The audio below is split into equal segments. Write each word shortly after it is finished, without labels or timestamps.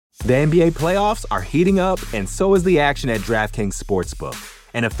The NBA playoffs are heating up, and so is the action at DraftKings Sportsbook,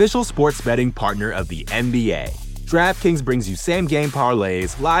 an official sports betting partner of the NBA. DraftKings brings you same-game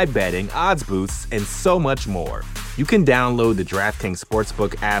parlays, live betting, odds boosts, and so much more. You can download the DraftKings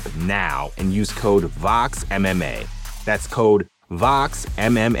Sportsbook app now and use code VOXMMA. That's code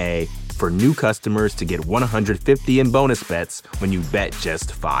VOXMMA for new customers to get $150 in bonus bets when you bet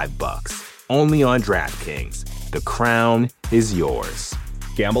just $5. Only on DraftKings. The crown is yours.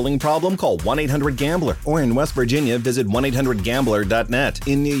 Gambling problem? Call 1-800-GAMBLER. Or in West Virginia, visit 1-800-GAMBLER.net.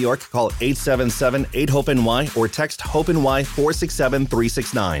 In New York, call 877-8-HOPE-NY or text HOPE-NY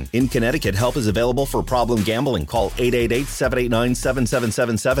 467-369. In Connecticut, help is available for problem gambling. Call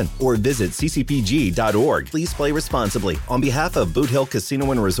 888-789-7777 or visit ccpg.org. Please play responsibly. On behalf of Boot Hill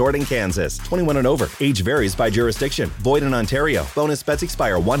Casino and Resort in Kansas, 21 and over. Age varies by jurisdiction. Void in Ontario. Bonus bets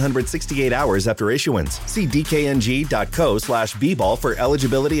expire 168 hours after issuance. See dkng.co/bball for eligibility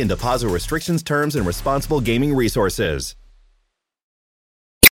and deposit restrictions, terms, and responsible gaming resources.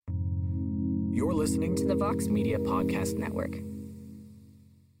 You're listening to the Vox Media Podcast Network.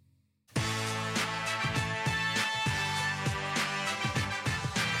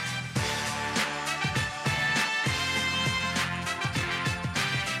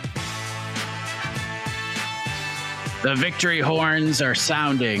 The victory horns are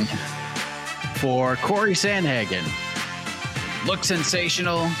sounding for Cory Sandhagen. Looks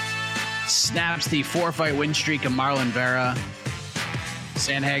sensational, snaps the 4-fight win streak of Marlon Vera.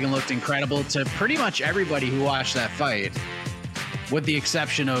 Sandhagen looked incredible to pretty much everybody who watched that fight, with the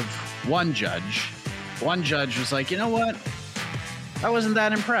exception of one judge. One judge was like, you know what? I wasn't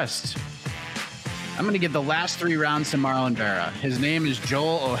that impressed. I'm going to give the last 3 rounds to Marlon Vera. His name is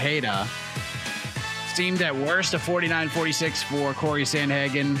Joel Ojeda. Seemed at worst a 49-46 for Cory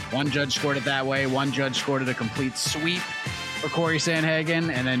Sandhagen. One judge scored it that way. One judge scored it a complete sweep for Cory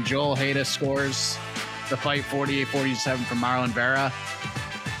Sandhagen, and then Joel Ojeda scores the fight 48-47 for Marlon Vera,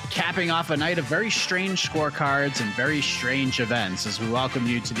 capping off a night of very strange scorecards and very strange events as we welcome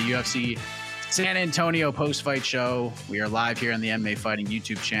you to the UFC San Antonio post-fight show. We are live here on the MMA Fighting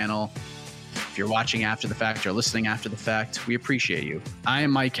YouTube channel. If you're watching after the fact or listening after the fact, we appreciate you. I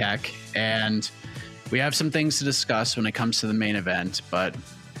am Mike Heck, and we have some things to discuss when it comes to the main event, but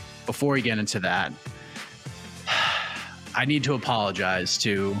before we get into that, I need to apologize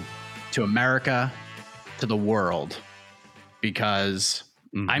to America, to the world, because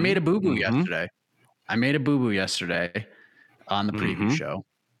I made a boo-boo yesterday. I made a boo-boo yesterday on the preview show,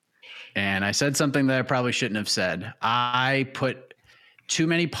 and I said something that I probably shouldn't have said. I put too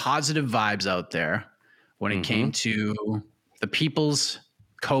many positive vibes out there when it came to the people's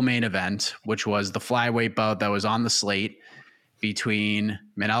co-main event, which was the flyweight bout that was on the slate between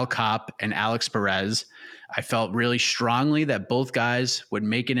Manel Kape and Alex Perez. I felt really strongly that both guys would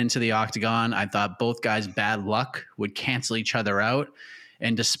make it into the octagon. I thought both guys' bad luck would cancel each other out.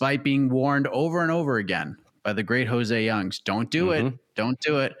 And despite being warned over and over again by the great Jose Youngs, don't do it, don't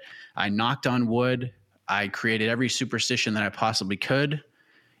do it. I knocked on wood. I created every superstition that I possibly could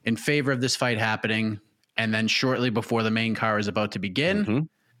in favor of this fight happening. And then shortly before the main card is about to begin,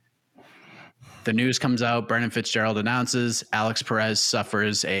 the news comes out. Brendan Fitzgerald announces Alex Perez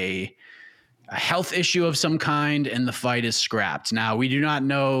suffers a health issue of some kind, and the fight is scrapped. Now, we do not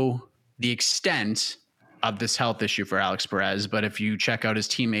know the extent of this health issue for Alex Perez, but if you check out his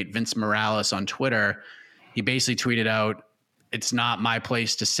teammate Vince Morales on Twitter, he basically tweeted out, "It's not my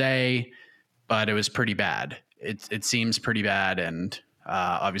place to say, but it was pretty bad. It seems pretty bad," and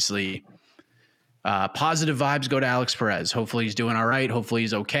obviously positive vibes go to Alex Perez. Hopefully he's doing all right. Hopefully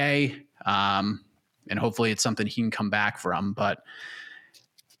he's okay. And hopefully it's something he can come back from. But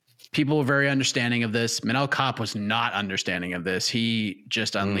people were very understanding of this. Manel Kape was not understanding of this. He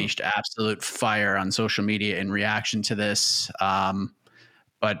just unleashed absolute fire on social media in reaction to this.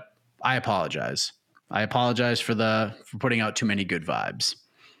 But I apologize. I apologize for putting out too many good vibes.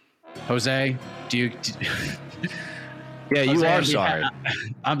 Jose, do you... Yeah, you are sorry.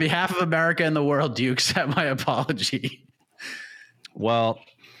 On behalf of America and the world, do you accept my apology? Well,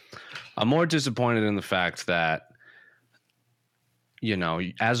 I'm more disappointed in the fact that, you know,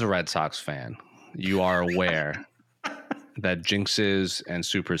 as a Red Sox fan, you are aware that jinxes and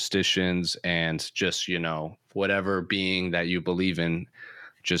superstitions and just, you know, whatever being that you believe in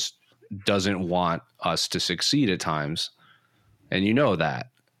just doesn't want us to succeed at times. And you know that.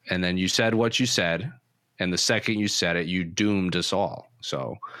 And then you said what you said. And the second you said it, you doomed us all.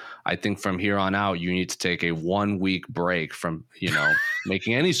 So I think from here on out, you need to take a 1 week break from, you know,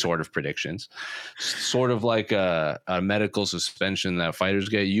 making any sort of predictions, sort of like a medical suspension that fighters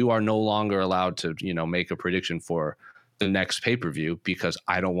get. You are no longer allowed to, you know, make a prediction for the next pay-per-view because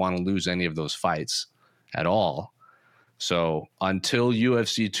I don't want to lose any of those fights at all. So until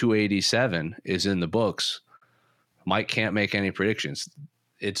UFC 287 is in the books, Mike can't make any predictions.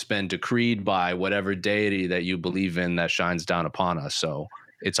 It's been decreed by whatever deity that you believe in that shines down upon us. So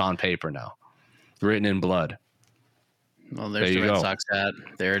it's on paper now, written in blood. Well, there's the Red Sox hat.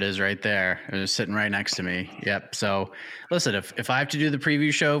 There it is right there. It was sitting right next to me. Yep. So listen, if I have to do the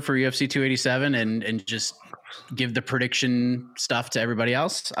preview show for UFC 287 and just give the prediction stuff to everybody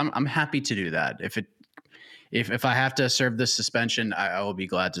else, I'm happy to do that. If I have to serve this suspension, I will be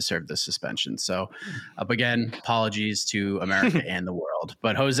glad to serve this suspension. So up again, apologies to America and the world.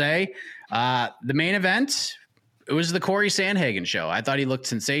 But Jose, the main event, it was the Cory Sandhagen show. I thought he looked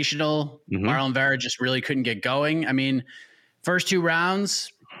sensational. Marlon Vera just really couldn't get going. I mean, first 2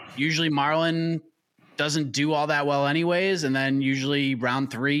 rounds, usually Marlon doesn't do all that well anyways. And then usually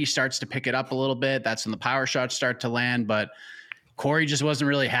round 3 starts to pick it up a little bit. That's when the power shots start to land. But Cory just wasn't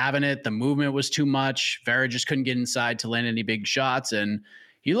really having it. The movement was too much. Vera just couldn't get inside to land any big shots. And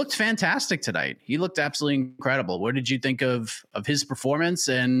he looked fantastic tonight. He looked absolutely incredible. What did you think of his performance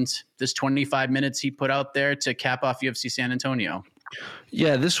and this 25 minutes he put out there to cap off UFC San Antonio?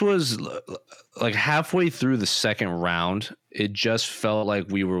 Yeah, this was like halfway through the second round. It just felt like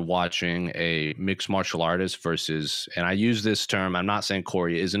we were watching a mixed martial artist versus, and I use this term, I'm not saying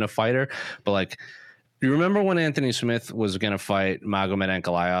Cory isn't a fighter, but like, you remember when Anthony Smith was going to fight Magomed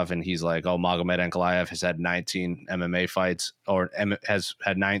Ankalaev and he's like, oh, Magomed Ankalaev has had 19 MMA fights or has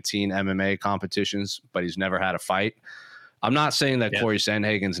had 19 MMA competitions, but he's never had a fight. I'm not saying that Cory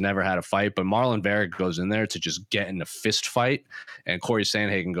Sandhagen's never had a fight, but Marlon Vera goes in there to just get in a fist fight, and Cory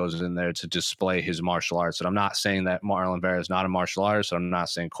Sandhagen goes in there to display his martial arts. And I'm not saying that Marlon Vera is not a martial artist. I'm not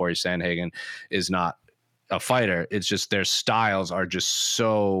saying Cory Sandhagen is not a fighter. It's just their styles are just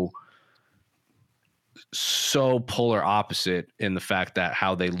so polar opposite in the fact that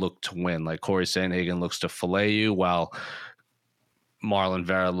how they look to win. Like Cory Sandhagen looks to fillet you while Marlon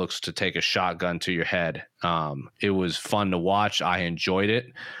Vera looks to take a shotgun to your head. It was fun to watch. I enjoyed it.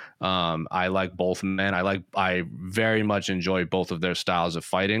 I like both men. I very much enjoy both of their styles of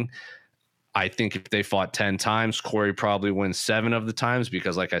fighting. I think if they fought 10 times, Cory probably wins 7 of the times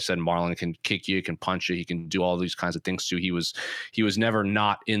because, like I said, Marlon can kick you, he can punch you, he can do all these kinds of things too. He was never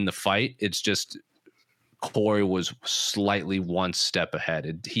not in the fight. It's just Cory was slightly one step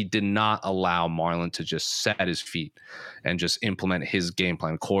ahead. He did not allow Marlon to just set his feet and just implement his game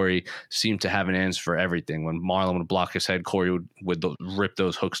plan. Cory seemed to have an answer for everything. When Marlon would block his head, Cory would rip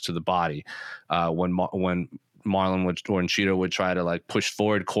those hooks to the body. When Marlon or Cheeto would try to like push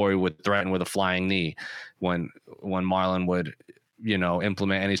forward, Cory would threaten with a flying knee. When Marlon would,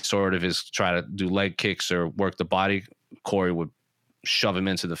 implement any sort of his try to do leg kicks or work the body, Cory would shove him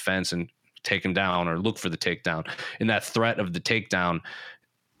into the fence and take him down or look for the takedown. In that threat of the takedown,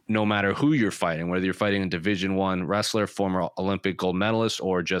 no matter who you're fighting, whether you're fighting a Division I wrestler, former Olympic gold medalist,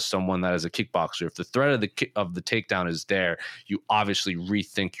 or just someone that is a kickboxer, if the threat of the takedown is there, you obviously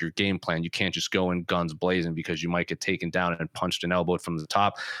rethink your game plan. You can't just go in guns blazing because you might get taken down and punched and elbowed from the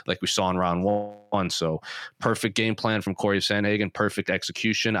top like we saw in round 1. So perfect game plan from Cory Sandhagen, perfect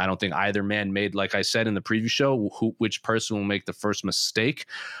execution. I don't think either man made, like I said in the preview show, which person will make the first mistake.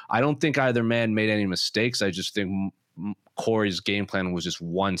 I don't think either man made any mistakes. I just think Cory's game plan was just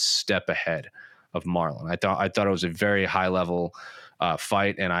one step ahead of Marlon. I thought it was a very high level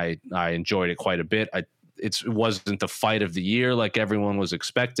fight, and I enjoyed it quite a bit. It wasn't the fight of the year like everyone was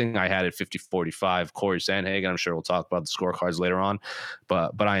expecting. I had it 50-45 Cory Sandhagen. I'm sure we'll talk about the scorecards later on,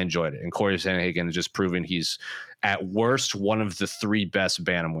 but I enjoyed it. And Cory Sandhagen has just proven he's at worst one of the 3 best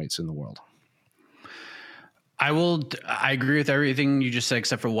bantamweights in the world. I agree with everything you just said,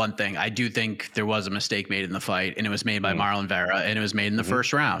 except for one thing. I do think there was a mistake made in the fight, and it was made by Marlon Vera, and it was made in the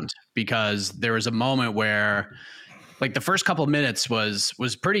first round, because there was a moment where, like, the first couple of minutes was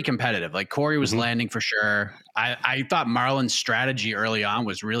pretty competitive. Like, Cory was landing for sure. I thought Marlon's strategy early on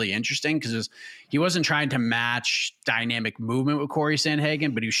was really interesting because he wasn't trying to match dynamic movement with Cory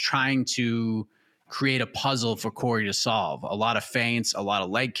Sandhagen, but he was trying to create a puzzle for Cory to solve. A lot of feints, a lot of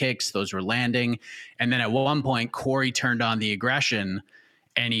leg kicks, those were landing. And then at one point, Cory turned on the aggression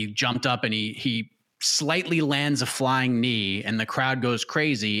and he jumped up and he slightly lands a flying knee and the crowd goes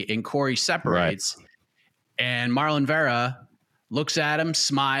crazy and Cory separates. Right. And Marlon Vera looks at him,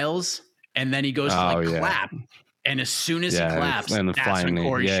 smiles, and then he goes to clap. And as soon as he claps, that's when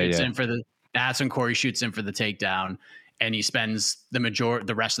Cory shoots in for the takedown. And he spends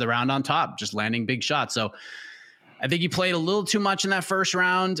the rest of the round on top, just landing big shots. So I think he played a little too much in that first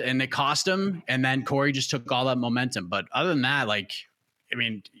round and it cost him. And then Cory just took all that momentum. But other than that, like, I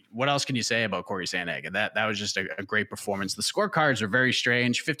mean, what else can you say about Cory Sandhagen? That was just a great performance. The scorecards are very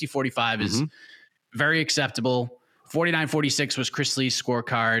strange. 50-45 is very acceptable. 49-46 was Chris Lee's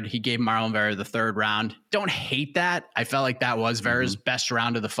scorecard. He gave Marlon Vera the third round. Don't hate that. I felt like that was Vera's best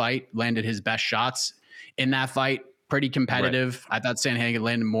round of the fight, landed his best shots in that fight. Pretty competitive. Right. I thought Sandhagen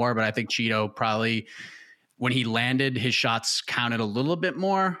landed more, but I think Cheeto probably, when he landed, his shots counted a little bit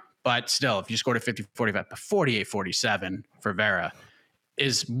more. But still, if you scored a 50-45, but 48-47 for Vera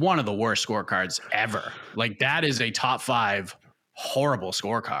is one of the worst scorecards ever. Like, that is a top 5 horrible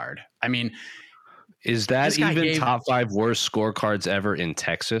scorecard. I mean, is that even top 5 worst scorecards ever in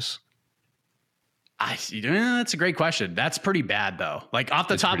Texas? That's a great question. That's pretty bad, though. Like, off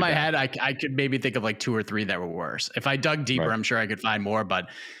the top of my head, I could maybe think of like 2 or 3 that were worse. If I dug deeper, I'm sure I could find more. But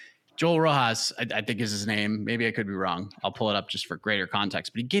Joel Rojas, I think is his name. Maybe I could be wrong. I'll pull it up just for greater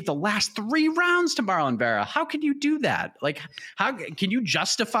context. But he gave the last 3 rounds to Marlon Vera. How can you do that? Like, how can you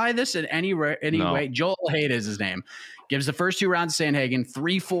justify this in any way? Joel Ojeda is his name. Gives the first 2 rounds to Sandhagen,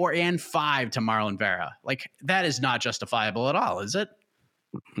 3, 4, and 5 to Marlon Vera. Like, that is not justifiable at all, is it?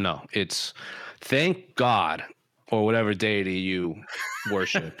 No, it's thank God, or whatever deity you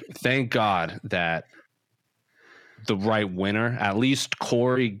worship. Thank God that the right winner, at least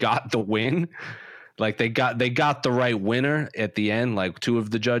Cory, got the win. Like, they got the right winner at the end. Like, 2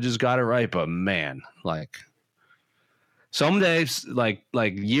 of the judges got it right, but man, like, some days, like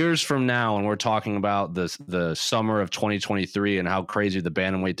years from now, and we're talking about the summer of 2023 and how crazy the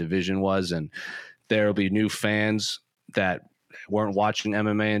bantamweight division was, and there'll be new fans that weren't watching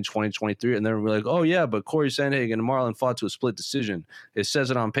MMA in 2023, and they're like, "Oh yeah, but Cory Sandhagen and Marlon fought to a split decision. It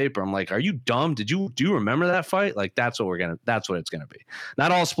says it on paper." I'm like, "Are you dumb? Do you remember that fight? Like, that's what it's gonna be.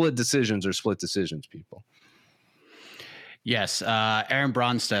 Not all split decisions are split decisions, people." Yes, Aaron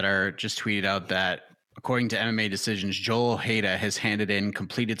Bronstetter just tweeted out that according to MMA Decisions, Joel Ojeda has handed in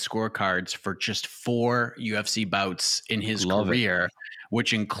completed scorecards for just 4 UFC bouts in his career,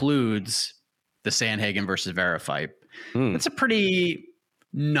 which includes the Sandhagen versus Vera fight. That's a pretty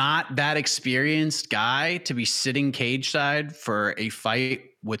not that experienced guy to be sitting cage side for a fight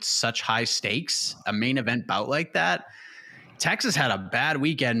with such high stakes, a main event bout like that. Texas had a bad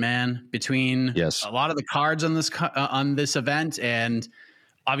weekend, man, between a lot of the cards on this event, and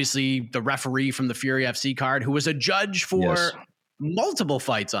obviously the referee from the Fury FC card, who was a judge for multiple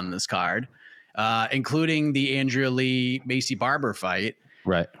fights on this card, including the Andrea Lee Macy Barber fight.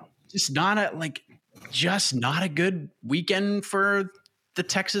 Right. Just not a good weekend for the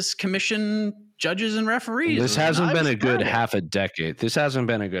Texas Commission judges and referees. This hasn't been a good half a decade. This hasn't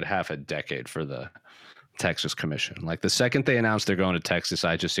been a good half a decade for the Texas Commission. Like, the second they announced they're going to Texas,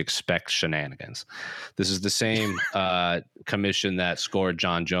 I just expect shenanigans. This is the same commission that scored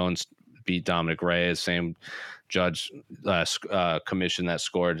John Jones, beat Dominic Reyes, same judge commission that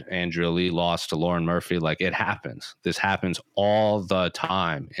scored Andrea Lee, lost to Lauren Murphy. Like, it happens. This happens all the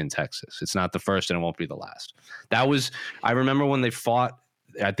time in Texas. It's not the first and it won't be the last. I remember when they fought,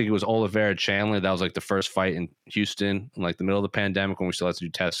 I think it was Oliveira Chandler. That was like the first fight in Houston, in like the middle of the pandemic, when we still had to do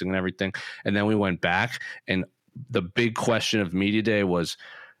testing and everything. And then we went back, and the big question of media day was,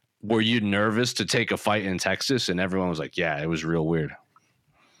 were you nervous to take a fight in Texas? And everyone was like, yeah, it was real weird.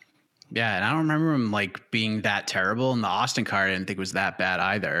 Yeah, and I don't remember him like being that terrible. And the Austin card, I didn't think was that bad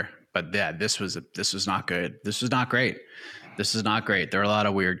either. But yeah, this was not good. This was not great. This is not great. There are a lot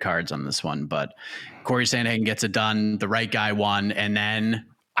of weird cards on this one, but Cory Sandhagen gets it done. The right guy won. And then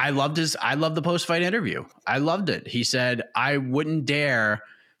I loved the post-fight interview. I loved it. He said, I wouldn't dare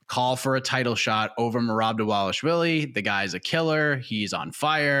call for a title shot over Merab Dvalishvili. The guy's a killer. He's on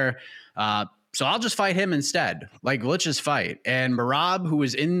fire. So I'll just fight him instead. Like, let's just fight. And Merab, who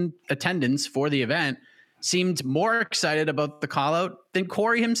was in attendance for the event, seemed more excited about the call out than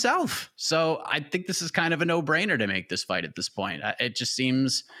Cory himself. So I think this is kind of a no-brainer to make this fight at this point. It just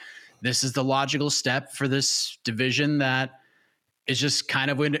seems this is the logical step for this division that is just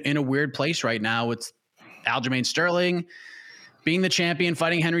kind of in a weird place right now with Aljamain Sterling being the champion,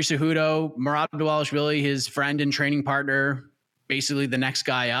 fighting Henry Cejudo, Merab Dvalishvili, his friend and training partner, basically the next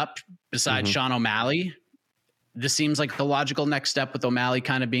guy up besides Sean O'Malley. This seems like the logical next step, with O'Malley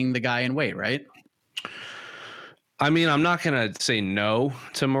kind of being the guy in weight, right? I mean, I'm not going to say no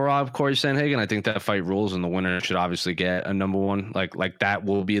to Merab Cory Sandhagen. I think that fight rules, and the winner should obviously get a number one. Like that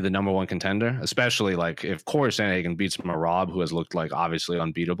will be the number one contender, especially like if Cory Sandhagen beats Merab, who has looked like obviously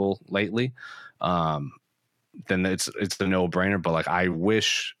unbeatable lately. Then it's the no brainer. But like, I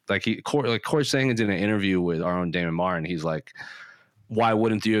wish Cory Sandhagen did an interview with our own Damon Martin. He's like, why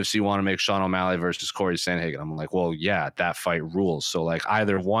wouldn't the UFC want to make Sean O'Malley versus Cory Sandhagen? I'm like, well, yeah, that fight rules. So like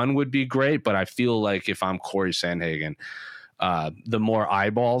either one would be great, but I feel like if I'm Cory Sandhagen, the more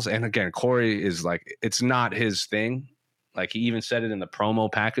eyeballs. And again, Cory is like, it's not his thing. Like, he even said it in the promo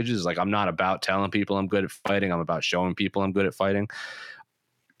packages. Like, I'm not about telling people I'm good at fighting. I'm about showing people I'm good at fighting.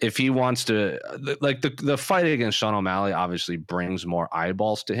 If he wants to, like, the fight against Sean O'Malley obviously brings more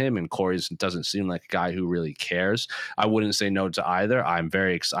eyeballs to him, and Cory doesn't seem like a guy who really cares. I wouldn't say no to either. I'm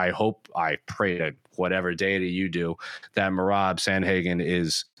very excited. I pray to whatever deity you do that Merab Sandhagen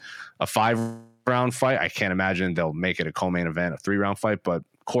is a 5-round fight. I can't imagine they'll make it a co-main event, a 3-round fight, but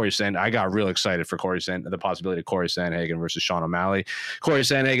I got real excited for the possibility of Cory Sandhagen versus Sean O'Malley. Cory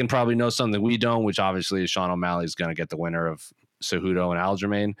Sandhagen probably knows something we don't, which obviously is Sean O'Malley is going to get the winner of Cejudo and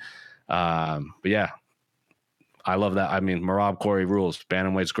Aljamain. But yeah, I love that. I mean, Merab Cory rules.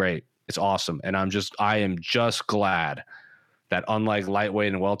 Bantamweight's great. It's awesome. And I am just glad that, unlike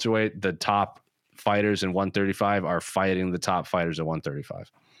lightweight and welterweight, the top fighters in 135 are fighting the top fighters at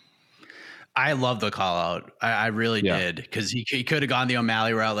 135. I love the call out. I really did, because he could have gone the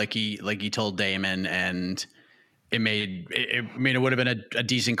O'Malley route like he told Damon, and it would have been a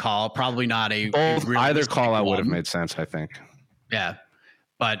decent call. Probably not either call out would have made sense, I think. Yeah,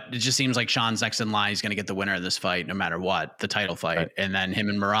 but it just seems like Sean's next in line. He's going to get the winner of this fight, no matter what, the title fight, right. And then him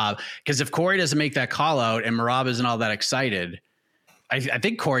and Merab. Because if Cory doesn't make that call out and Merab isn't all that excited, I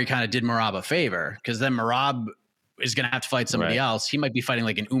think Cory kind of did Merab a favor, because then Merab is going to have to fight somebody else. He might be fighting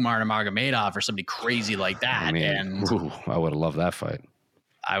like an Umar Nurmagomedov or somebody crazy like that. I would have loved that fight.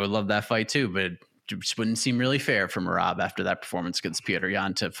 I would love that fight too, but it just wouldn't seem really fair for Merab after that performance against Petr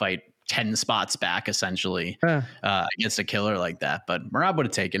Yan to fight 10 spots back essentially against a killer like that. But Merab would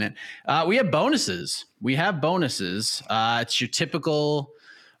have taken it. We have bonuses. It's your typical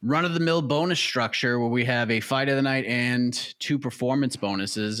run-of-the-mill bonus structure where we have a fight of the night and 2 performance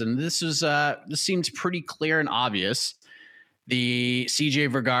bonuses. And this seems pretty clear and obvious. The CJ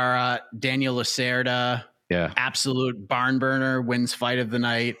Vergara, Daniel Lacerda, absolute barn burner, wins fight of the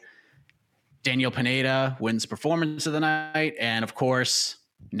night. Daniel Pineda wins performance of the night. And of course,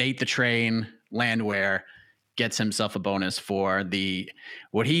 Nate the Train Landwehr gets himself a bonus for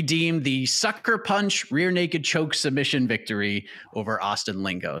what he deemed the sucker punch rear naked choke submission victory over Austin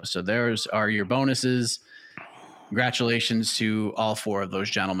Lingo. So those are your bonuses. Congratulations to all 4 of those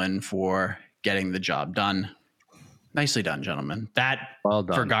gentlemen for getting the job done. Nicely done, gentlemen. That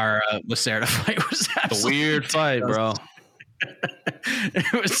Vergara Lacerda fight was a weird fight, bro.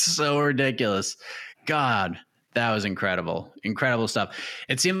 It was so ridiculous. God, that was incredible. Incredible stuff.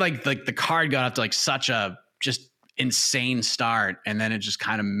 It seemed like the card got off to like such a just insane start, and then it just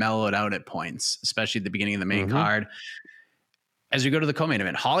kind of mellowed out at points, especially at the beginning of the main card. As we go to the co-main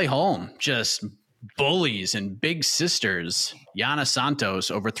event, Holly Holm just bullies and big sisters Yana Santos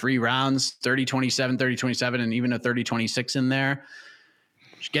over 3 rounds, 30-27, 30-27, and even a 30-26 in there.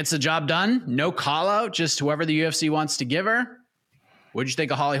 She gets the job done. No call out, just whoever the UFC wants to give her. What did you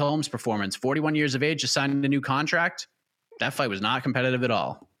think of Holly Holm's performance? 41 years of age, just signed a new contract. That fight was not competitive at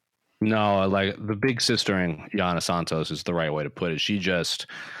all. No, like the big sistering Yana Santos is the right way to put it. She just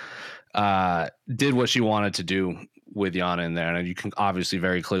did what she wanted to do with Yana in there. And you can obviously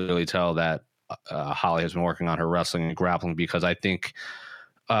very clearly tell that Holly has been working on her wrestling and grappling, because I think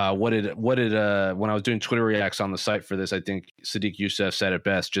when I was doing Twitter reacts on the site for this, I think Sadiq Youssef said it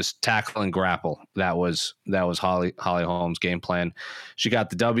best: just tackle and grapple. That was Holly Holm's game plan. She got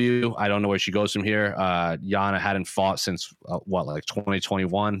the W. I don't know where she goes from here. Yana hadn't fought since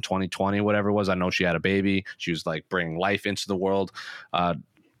 2021, 2020, whatever it was. I know she had a baby. She was like bringing life into the world.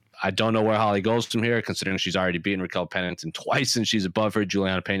 I don't know where Holly goes from here, considering she's already beaten Raquel Pennington twice and she's above her.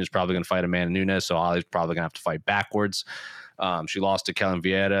 Juliana Pena is probably going to fight Amanda Nunes, so Holly's probably going to have to fight backwards. She lost to Kellen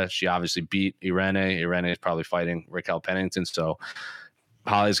Vieira. She obviously beat Irene. Irene is probably fighting Raquel Pennington, so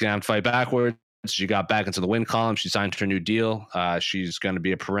Holly's going to have to fight backwards. She got back into the win column. She signed her new deal. She's going to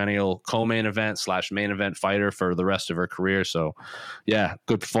be a perennial co-main event / main event fighter for the rest of her career. So, yeah,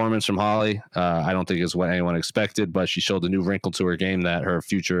 good performance from Holly. I don't think it's what anyone expected, but she showed a new wrinkle to her game that her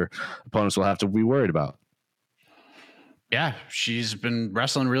future opponents will have to be worried about. Yeah, she's been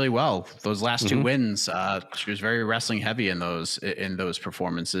wrestling really well. Those last 2 wins, she was very wrestling heavy in those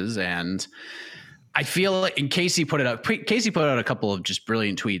performances, and I feel like, and Casey put out a couple of just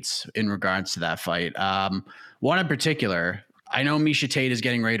brilliant tweets in regards to that fight. One in particular, I know Miesha Tate is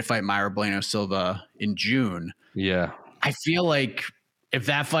getting ready to fight Mayra Bueno Silva in June. Yeah, I feel like if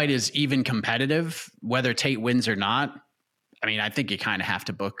that fight is even competitive, whether Tate wins or not, I mean, I think you kind of have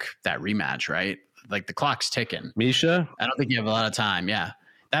to book that rematch, right? Like the clock's ticking. Miesha? I don't think you have a lot of time. Yeah.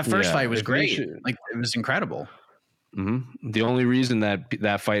 That first fight was great. Like it was incredible. The only reason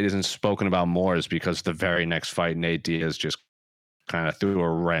that fight isn't spoken about more is because the very next fight, Nate Diaz just kind of threw a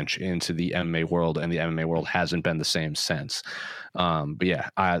wrench into the MMA world, and the MMA world hasn't been the same since. But yeah,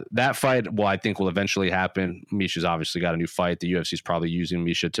 that fight, I think will eventually happen. Misha's obviously got a new fight. The UFC is probably using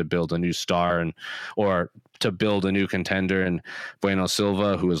Misha to build a new star or to build a new contender. And Bueno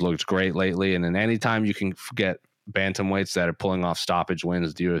Silva, who has looked great lately. And then anytime you can get bantamweights that are pulling off stoppage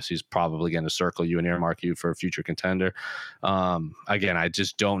wins, the UFC is probably going to circle you and earmark you for a future contender. Again, I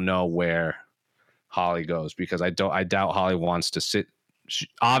just don't know where Holly goes, because I doubt Holly wants to sit.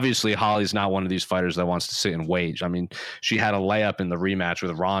 Obviously, Holly's not one of these fighters that wants to sit and wait. I mean, she had a layup in the rematch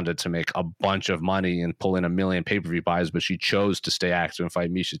with Ronda to make a bunch of money and pull in 1 million pay-per-view buys, but she chose to stay active and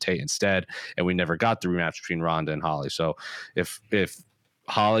fight Miesha Tate instead, and we never got the rematch between Ronda and Holly. So if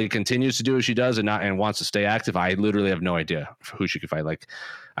Holly continues to do what she does and wants to stay active, I literally have no idea who she could fight. Like,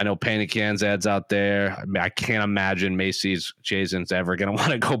 I know Penny Kanzad's out there. I mean, I can't imagine Macy's Jason's ever going to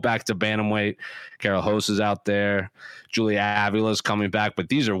want to go back to bantamweight. Carol Host is out there. Julia Avila's coming back. But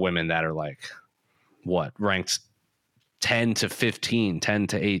these are women that are like, ranked 10 to 15, 10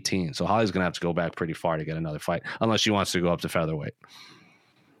 to 18. So Holly's going to have to go back pretty far to get another fight, unless she wants to go up to featherweight.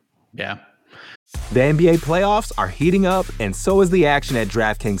 Yeah. The NBA playoffs are heating up, and so is the action at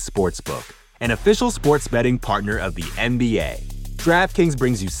DraftKings Sportsbook, an official sports betting partner of the NBA. DraftKings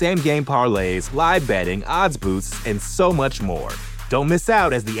brings you same-game parlays, live betting, odds boosts, and so much more. Don't miss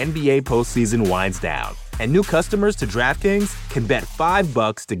out as the NBA postseason winds down. And new customers to DraftKings can bet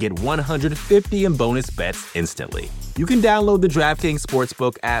 $5 to get $150 in bonus bets instantly. You can download the DraftKings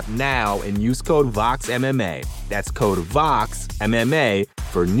Sportsbook app now and use code VOXMMA. That's code VOXMMA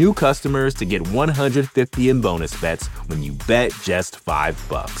for new customers to get $150 in bonus bets when you bet just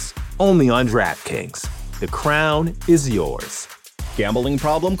 $5. Only on DraftKings. The crown is yours. Gambling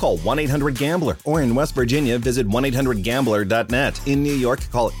problem? Call 1-800-GAMBLER. Or in West Virginia, visit 1-800-GAMBLER.net. In New York,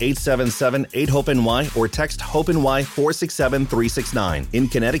 call 877-8-HOPE-NY or text HOPE-NY 467-369. In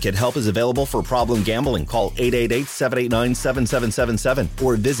Connecticut, help is available for problem gambling. Call 888-789-7777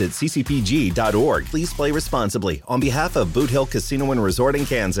 or visit ccpg.org. Please play responsibly. On behalf of Boot Hill Casino and Resort in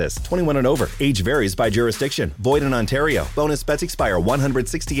Kansas, 21 and over. Age varies by jurisdiction. Void in Ontario. Bonus bets expire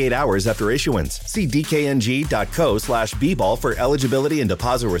 168 hours after issuance. See dkng.co/bball for eligibility and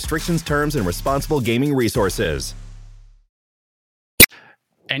deposit restrictions, terms, and responsible gaming resources.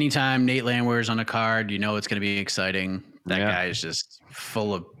 Anytime Nate Landwehr's on a card, you know it's going to be exciting. That guy is just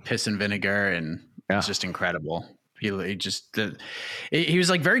full of piss and vinegar, and it's just incredible. He was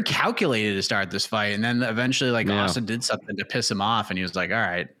like very calculated to start this fight, and then eventually Austin did something to piss him off, and he was like, all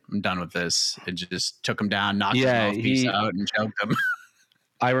right, I'm done with this. It just took him down, knocked his mouthpiece out, and choked him.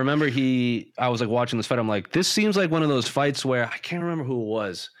 I remember I was like watching this fight. I'm like, this seems like one of those fights where I can't remember who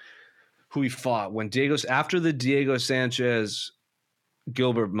he fought when after the Diego Sanchez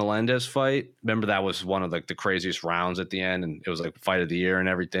Gilbert Melendez fight. Remember that was one of the craziest rounds at the end, and it was like fight of the year and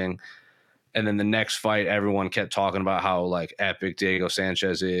everything. And then the next fight, everyone kept talking about how like epic Diego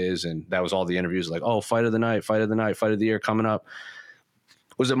Sanchez is, and that was all the interviews like, oh, fight of the night, fight of the night, fight of the year coming up.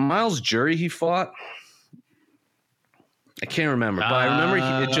 Was it Miles Jury he fought? I can't remember, but I remember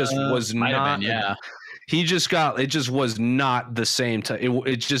it just was not. It just was not the same.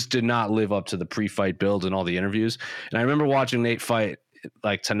 It just did not live up to the pre-fight build and all the interviews. And I remember watching Nate fight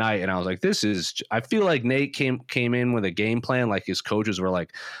like tonight, and I was like, I feel like Nate came in with a game plan. Like his coaches were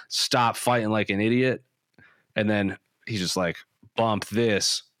like, stop fighting like an idiot. And then he's just like, bump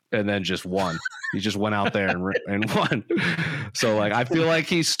this. And then just won. He just went out there and won. So like, I feel like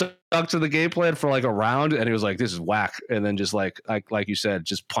he stuck to the game plan for like a round, and he was like, "This is whack." And then just like you said,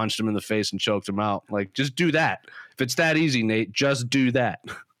 just punched him in the face and choked him out. Like, just do that. If it's that easy, Nate, just do that.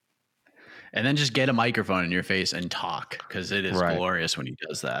 And then just get a microphone in your face and talk, because it is glorious when he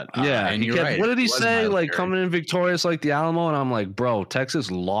does that. And you're right. What did he say? Like coming in victorious like the Alamo, and I'm like, bro, Texas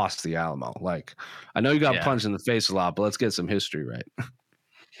lost the Alamo. Like, I know you got punched in the face a lot, but let's get some history right.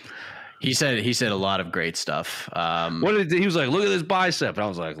 He said a lot of great stuff. He was like, look at this bicep. And I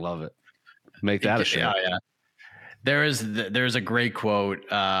was like, love it. Make that a shirt. Yeah. There's a great quote.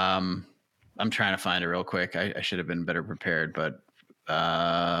 I'm trying to find it real quick. I should have been better prepared, but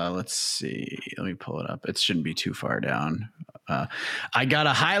let's see. Let me pull it up. It shouldn't be too far down. I got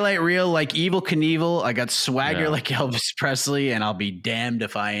a highlight reel like Evel Knievel. I got swagger like Elvis Presley, and I'll be damned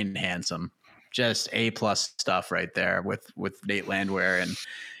if I ain't handsome. Just A+ stuff right there with Nate Landwehr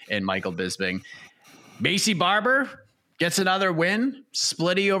and Michael Bisping. Macy Barber gets another win.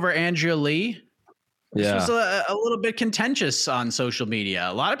 Splitty over Andrea Lee. This was a little bit contentious on social media.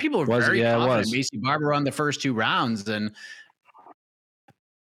 A lot of people were very confident Macy Barber won the first 2 rounds, and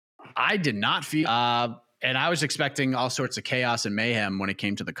I did not feel And I was expecting all sorts of chaos and mayhem when it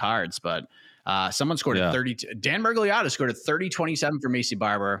came to the cards, but someone scored a 30. Dan Mergliotta scored a 30-27 for Macy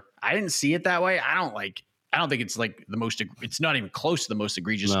Barber. I didn't see it that way. I don't think it's like it's not even close to the most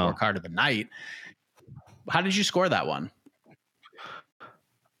egregious scorecard of the night. How did you score that one?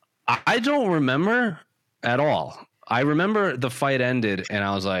 I don't remember at all. I remember the fight ended and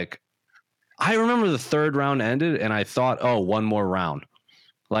I was like, I remember the third round ended and I thought, oh, one more round.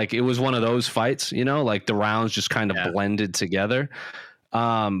 Like it was one of those fights, like the rounds just kind of blended together.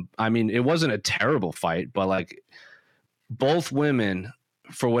 I mean, it wasn't a terrible fight, but like both women,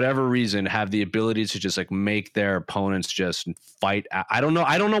 for whatever reason, have the ability to just like make their opponents just fight. I don't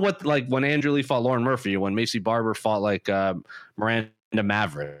know what, like when Andrew Lee fought Lauren Murphy or when Macy Barber fought like Miranda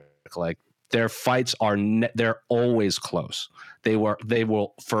Maverick, like their fights they're always close. They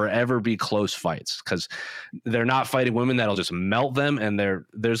will forever be close fights because they're not fighting women that'll just melt them. And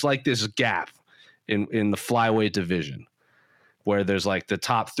there's like this gap in the flyweight division where there's like the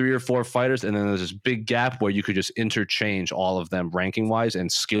top 3 or 4 fighters. And then there's this big gap where you could just interchange all of them ranking wise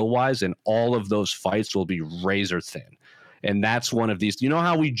and skill wise. And all of those fights will be razor thin. And that's one of these,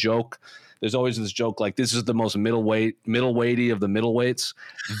 how we joke, there's always this joke like this is the most middleweighty of the middleweights.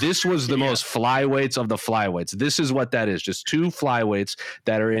 This was the most flyweights of the flyweights. This is what that is. Just 2 flyweights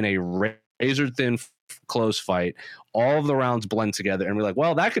that are in a razor thin close fight. All of the rounds blend together and we're like,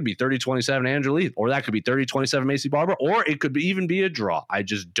 well, that could be 30-27 Andrew Lee, or that could be 30-27 Macy Barber, or it could even be a draw. I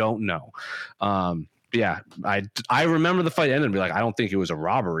just don't know. I remember the fight ended and be like, I don't think it was a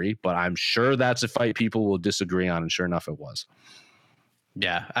robbery, but I'm sure that's a fight people will disagree on. And sure enough, it was.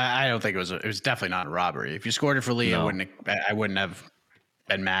 Yeah, I don't think it was definitely not a robbery. If you scored it for Lee, I wouldn't have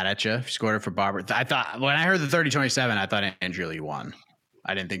been mad at you. If you scored it for Barber, I thought when I heard the 30-27, I thought Andrew Lee won.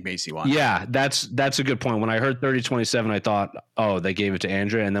 I didn't think Macy won. Yeah, that's a good point. When I heard 30-27, I thought, oh, they gave it to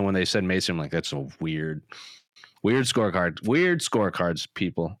Andrea. And then when they said Macy, I'm like, that's a weird scorecard. Weird scorecards,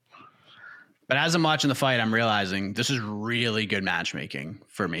 people. But as I'm watching the fight, I'm realizing this is really good matchmaking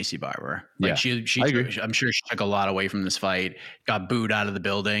for Macy Barber. Like I'm sure she took a lot away from this fight, got booed out of the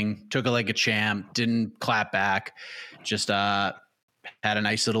building, took it like a champ, didn't clap back, just had a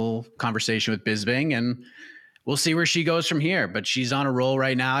nice little conversation with Bisping, and we'll see where she goes from here. But she's on a roll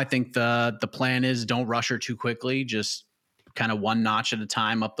right now. I think the plan is don't rush her too quickly, just kind of one notch at a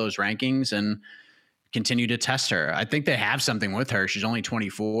time up those rankings and continue to test her. I think they have something with her. She's only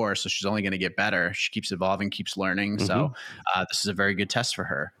 24, so she's only going to get better. She keeps evolving, keeps learning. Mm-hmm. So this is a very good test for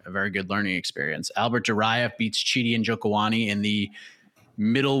her, a very good learning experience. Albert Duraev beats Chidi Njokuani in the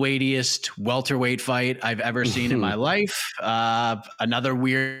middleweightiest welterweight fight I've ever seen in my life. Another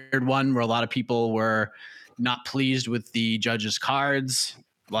weird one where a lot of people were not pleased with the judges' cards.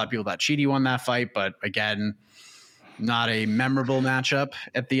 A lot of people thought Chidi won that fight, but again, not a memorable matchup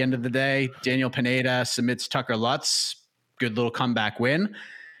at the end of the day. Daniel Pineda submits Tucker Lutz. Good little comeback win.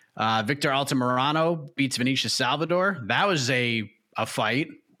 Victor Altamirano beats Vinicius Salvador. That was a fight,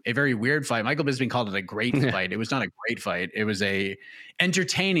 a very weird fight. Michael Bisping called it a great fight. It was not a great fight. It was a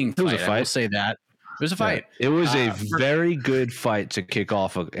entertaining fight. I will say that. It was a fight. Yeah, it was a very good fight to kick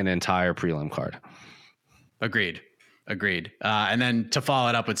off an entire prelim card. Agreed. And then to follow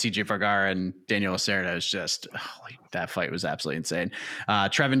it up with CJ Vergara and Daniel Lacerda is just, that fight was absolutely insane.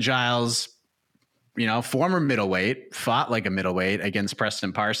 Trevin Giles, former middleweight, fought like a middleweight against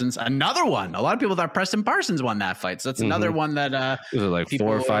Preston Parsons. Another one. A lot of people thought Preston Parsons won that fight. So that's another one that was it like 4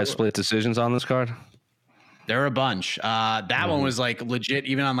 or 5 split decisions on this card? There were a bunch. That one was like legit,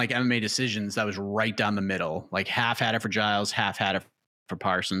 even on like MMA decisions, that was right down the middle. Like half had it for Giles, half had it for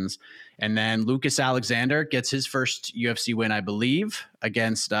Parsons. And then Lucas Alexander gets his first UFC win, I believe,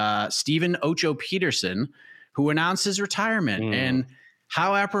 against Stephen Ocho Peterson, who announced his retirement. And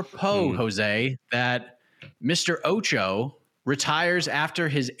how apropos, Jose, that Mr. Ocho retires after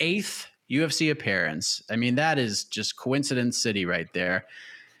his 8th UFC appearance. I mean, that is just coincidence city right there.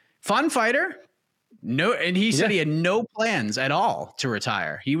 Fun fighter. No, and he said he had no plans at all to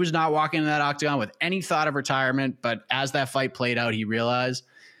retire. He was not walking in that octagon with any thought of retirement. But as that fight played out, he realized,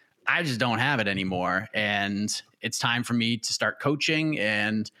 I just don't have it anymore. And it's time for me to start coaching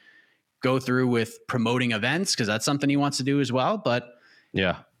and go through with promoting events, because that's something he wants to do as well. But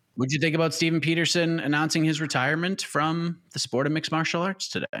what'd you think about Stephen Peterson announcing his retirement from the sport of mixed martial arts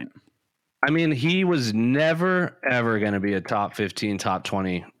today? I mean, he was never, ever going to be a top 15, top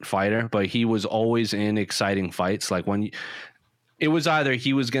 20 fighter, but he was always in exciting fights. Like it was either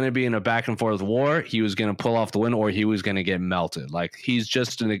he was going to be in a back and forth war, he was going to pull off the win, or he was going to get melted. Like he's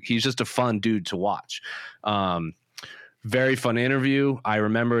just a fun dude to watch. Very fun interview. I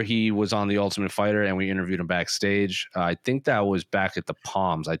remember he was on The Ultimate Fighter, and we interviewed him backstage. I think that was back at the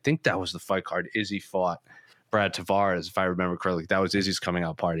Palms. I think that was the fight card Izzy fought Brad Tavares, if I remember correctly. That was Izzy's coming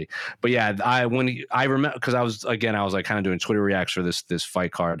out party. But yeah, I remember, because I was like kind of doing Twitter reacts for this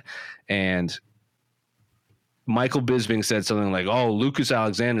fight card, and Michael Bisping said something like, "Oh, Lucas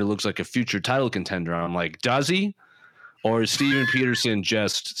Alexander looks like a future title contender." I'm like, does he? Or is Steven Peterson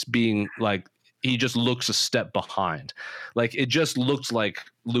just being like, he just looks a step behind? Like, it just looks like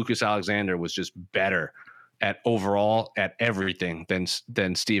Lucas Alexander was just better at overall at everything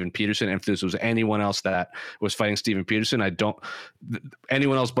than Steven Peterson. And if this was anyone else that was fighting Steven Peterson,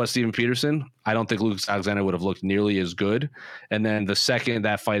 anyone else but Steven Peterson, I don't think Lucas Alexander would have looked nearly as good. And then the second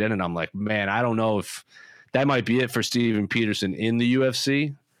that fight ended, I'm like, man, I don't know if that might be it for Steven Peterson in the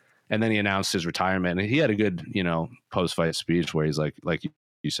UFC. And then he announced his retirement, and he had a good, post-fight speech where he's like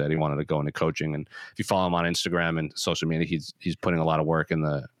you said, he wanted to go into coaching. And if you follow him on Instagram and social media, he's putting a lot of work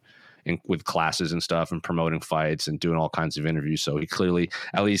with classes and stuff and promoting fights and doing all kinds of interviews. So he clearly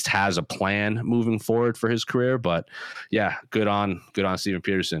at least has a plan moving forward for his career. But yeah, good on Steven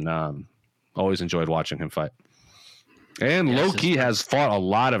Peterson. Always enjoyed watching him fight. And low-key has fought a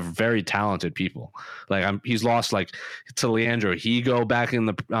lot of very talented people. Like he's lost like to Leandro Higo back on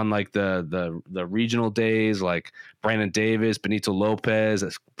the regional days, like Brandon Davis, Benito Lopez,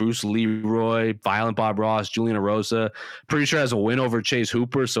 Bruce Leroy, Violent Bob Ross, Julian Erosa. Pretty sure has a win over Chase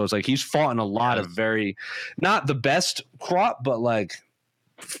Hooper. So it's like he's fought in a lot of very, not the best crop, but like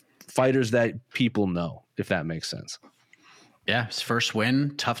fighters that people know, if that makes sense. Yeah, his first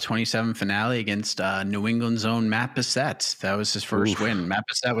win, tough 27 finale against New England's own Matt Bissett. That was his first win. Matt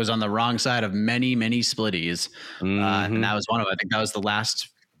Bissett was on the wrong side of many, many splitties. And that was one of them. I think that was the last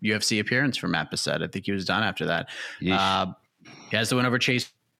UFC appearance for Matt Bissett. I think he was done after that. He has the win over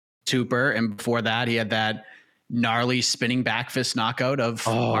Chase Hooper. And before that, he had that gnarly spinning back fist knockout of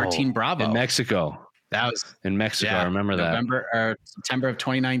Martin Bravo. In Mexico. That was in Mexico. I remember that. September of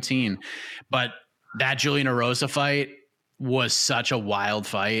 2019. But that Julian Erosa fight was such a wild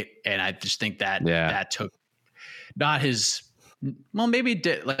fight, and I just think that took not his, well, maybe it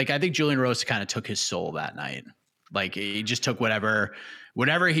did, like I think Julian Erosa kind of took his soul that night. Like he just took whatever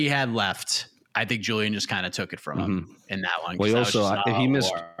he had left. I think Julian just kind of took it from him in that one. Well,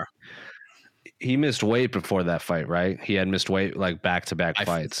 he missed weight before that fight, right? He had missed weight like back-to-back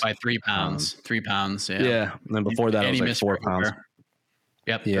fights by 3 pounds. 3 pounds, yeah. Yeah, and then before that, it was like 4 pounds.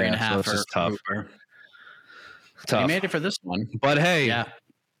 Yep, 3.5 so tough. He made it for this one. But hey,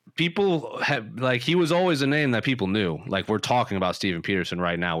 people have, like, he was always a name that people knew. Like, we're talking about Steven Peterson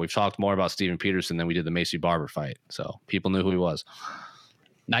right now. We've talked more about Steven Peterson than we did the Macy Barber fight. So people knew who he was.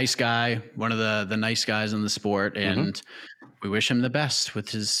 Nice guy, one of the nice guys in the sport, and we wish him the best with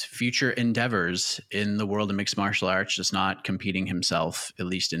his future endeavors in the world of mixed martial arts, just not competing himself, at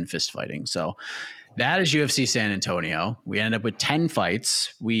least in fist fighting. So that is UFC San Antonio. We ended up with 10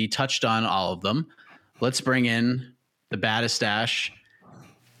 fights. We touched on all of them. Let's bring in the baddest stash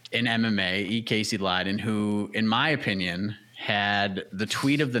in MMA, E. Casey Leiden, who, in my opinion, had the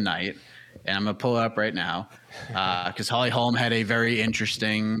tweet of the night. And I'm going to pull it up right now because Holly Holm had a very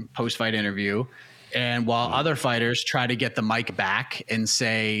interesting post-fight interview. And while other fighters try to get the mic back and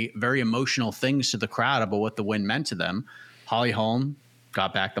say very emotional things to the crowd about what the win meant to them, Holly Holm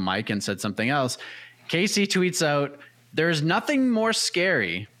got back the mic and said something else. Casey tweets out, "There's nothing more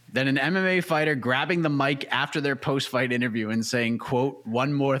scary than an MMA fighter grabbing the mic after their post-fight interview and saying, quote,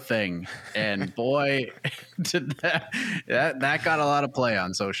 one more thing." And boy, did that got a lot of play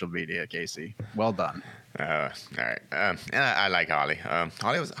on social media, Casey. Well done. All right. And I like Holly.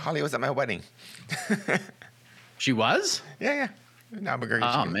 Holly was at my wedding. She was? Yeah. No,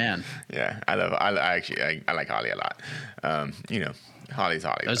 oh, man. Yeah, I like Holly a lot. Holly's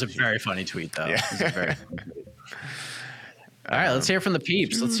Holly. That was a very funny tweet, though. Yeah. All right, let's hear from the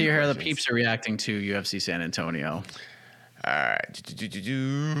peeps. Let's hear how the peeps are reacting to UFC San Antonio. All right.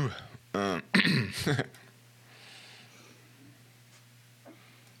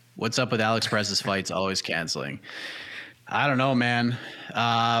 What's up with Alex Perez's fights always canceling? I don't know, man.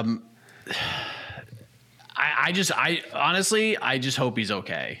 I honestly just hope he's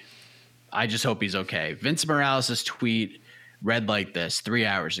okay. Vince Morales' tweet read like this 3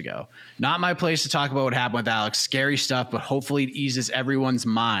 hours ago. "Not my place to talk about what happened with Alex. Scary stuff, but hopefully it eases everyone's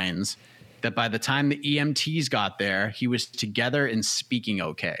minds that by the time the EMTs got there, he was together and speaking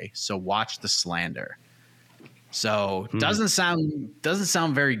okay. So watch the slander." So doesn't sound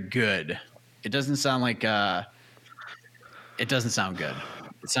very good. It doesn't sound like it doesn't sound good.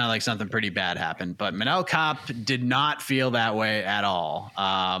 It sounded like something pretty bad happened, but Manel Kape did not feel that way at all.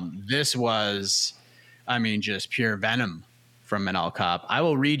 This was I mean, just pure venom from Manel Kape. I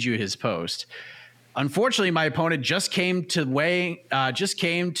will read you his post. Unfortunately, my opponent just came to weighing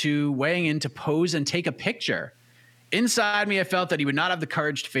in to pose and take a picture. Inside me, I felt that he would not have the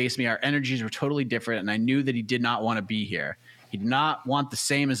courage to face me. Our energies were totally different, and I knew that he did not want to be here. He did not want the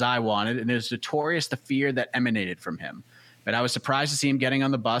same as I wanted, and it was notorious the fear that emanated from him. But I was surprised to see him getting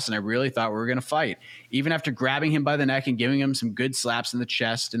on the bus, and I really thought we were going to fight, even after grabbing him by the neck and giving him some good slaps in the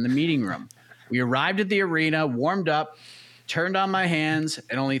chest in the meeting room. We arrived at the arena, warmed up, turned on my hands,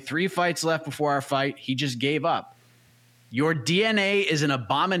 and only 3 fights left before our fight. He just gave up. Your DNA is an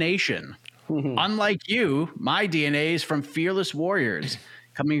abomination. Unlike you, my DNA is from fearless warriors.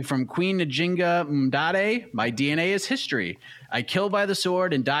 Coming from Queen Njinga Mdade, my DNA is history. I kill by the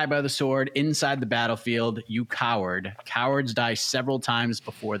sword and die by the sword inside the battlefield. You coward. Cowards die several times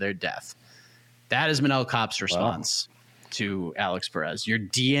before their death. That is Manel Kape's response to Alex Perez. Your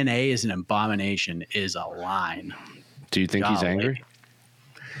DNA is an abomination is a line. Do you think he's angry?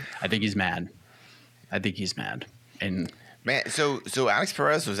 I think he's mad. And Man, so Alex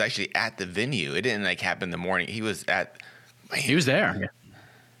Perez was actually at the venue. It didn't happen in the morning. He was at. Man, he was there.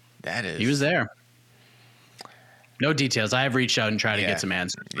 That is. He was there. No details. I have reached out and tried to get some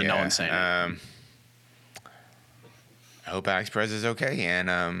answers, but no one's saying it. I hope Alex Perez is okay, and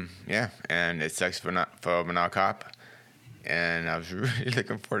and it sucks for Manel Kape. And I was really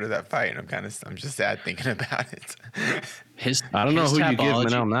looking forward to that fight. And I'm just sad thinking about it. I don't know who you give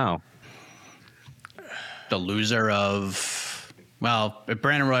Manel now. The loser of, if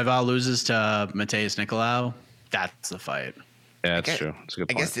Brandon Royval loses to Mateus Nicolau, that's the fight. Yeah, that's true. That's a good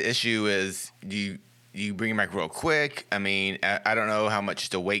point. I guess the issue is you bring him back real quick. I mean, I don't know how much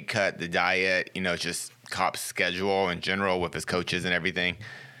the weight cut, the diet, just Kape's schedule in general with his coaches and everything.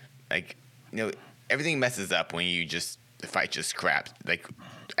 Everything messes up when the fight just scrapped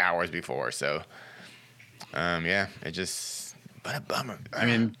hours before. So, it just, but a bummer. I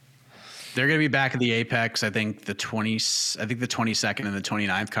mean, they're going to be back at the Apex. I think the 22nd and the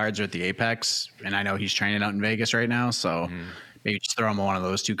 29th cards are at the Apex, and I know he's training out in Vegas right now. So maybe just throw him on one of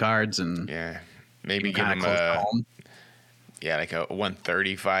those 2 cards and maybe give him a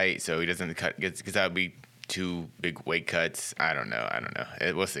 130 fight, so he doesn't cut because that would be 2 big weight cuts. I don't know.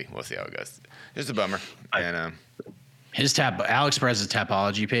 We'll see how it goes. Just a bummer. And Alex Perez's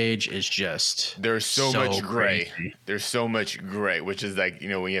Tapology page is just there's so much gray. Crazy. There's so much gray, which is when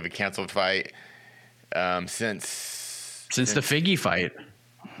you have a canceled fight since the Figgy fight,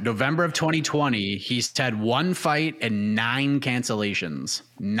 November of 2020. He's had 1 fight and 9 cancellations.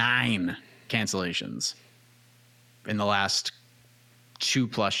 9 cancellations in the last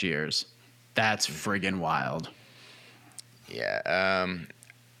 2+ years. That's friggin' wild. Yeah.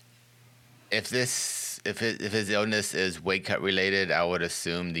 If his illness is weight cut related, I would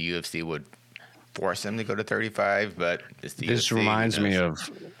assume the UFC would force him to go to 35. But this reminds me of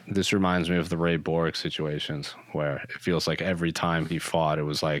the Ray Borg situations where it feels like every time he fought, it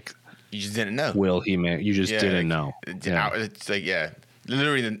was like you just didn't know. Will he man? You just didn't know. It's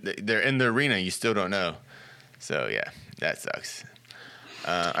literally they're in the arena, you still don't know. So that sucks.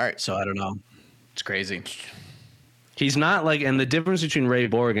 All right. So I don't know. It's crazy. He's not and the difference between Ray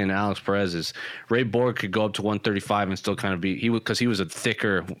Borg and Alex Perez is Ray Borg could go up to 135 and still kind of be because he was a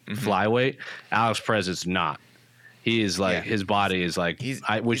thicker flyweight. Alex Perez is not. He is his body is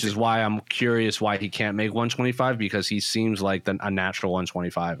which is why I'm curious why he can't make 125 because he seems like a natural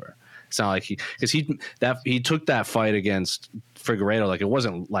 125er. It's not like he took that fight against Figueiredo it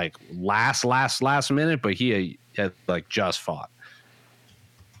wasn't last minute, but he had just fought.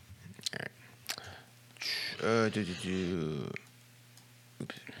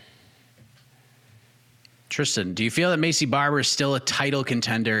 Tristan, do you feel that Macy Barber is still a title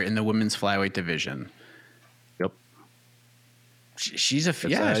contender in the women's flyweight division? Yep. She's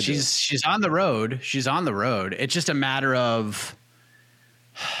on the road. She's on the road. It's just a matter of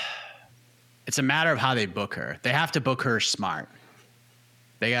how they book her. They have to book her smart.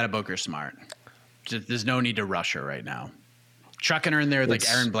 They got to book her smart. There's no need to rush her right now. Trucking her in there with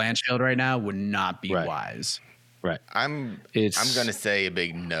Erin Blanchfield right now would not be wise. Right. I'm going to say a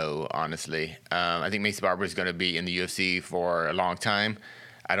big no, honestly. I think Macy Barber is going to be in the UFC for a long time.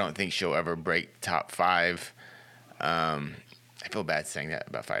 I don't think she'll ever break top 5. I feel bad saying that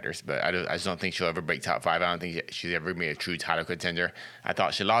about fighters, but I just don't think she'll ever break top 5. I don't think she's ever been a true title contender. I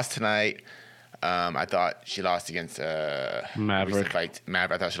thought she lost tonight. I thought she lost against Maverick. I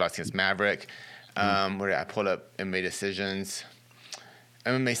thought she lost against Maverick. Where did I pull up MMA decisions?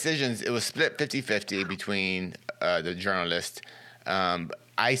 MMA decisions, it was split 50-50 between the journalists.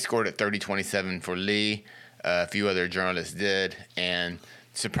 I scored at 30-27 for Lee. A few other journalists did. And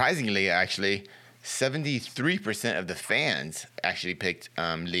surprisingly, actually, 73% of the fans actually picked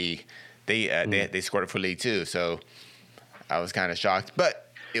Lee. They scored it for Lee too. So I was kind of shocked,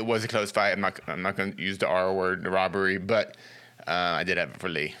 but it was a close fight. I'm not going to use the R word, the robbery, but I did have it for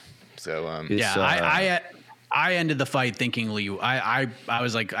Lee. So I ended the fight thinking Lee. I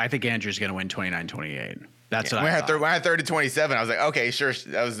was like, I think Andrew's going to win 29-28. That's what I thought. When I had 30-27, I was like, okay, sure,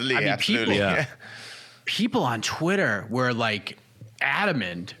 that was Lee. Absolutely. People on Twitter were like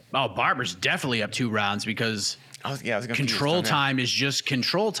adamant. Oh, Barber's definitely up 2 rounds because I was control time is just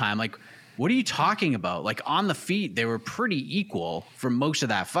control time. Like, what are you talking about? Like, on the feet, they were pretty equal for most of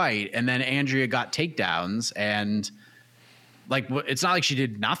that fight. And then Andrea got takedowns and like, it's not like she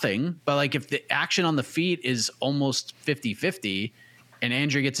did nothing, but like if the action on the feet is almost 50-50 and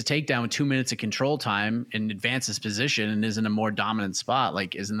Andrea gets a takedown with 2 minutes of control time and advances position and is in a more dominant spot,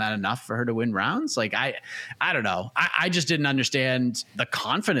 like, isn't that enough for her to win rounds? Like, I don't know. I just didn't understand the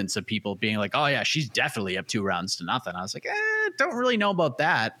confidence of people being like, oh yeah, she's definitely up 2 rounds to nothing. I was like, don't really know about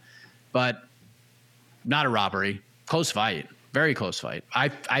that, but not a robbery. Close fight. Very close fight. I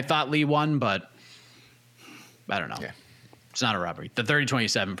thought Lee won, but I don't know. Yeah. It's not a robbery. The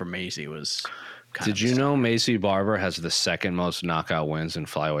 30-27 from Macy was kind of... Did you know Macy Barber has the second most knockout wins in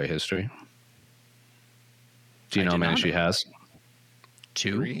flyweight history? Do you know how many she has?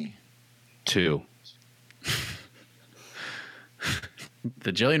 2? 2.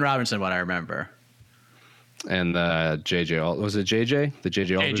 The Jillian Robinson one I remember. And the JJ... Was it JJ? The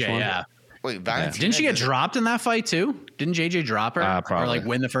JJ Aldrich one? Yeah. Wait, Valentina Didn't she get dropped in that fight too? Didn't JJ drop her? Probably. Or like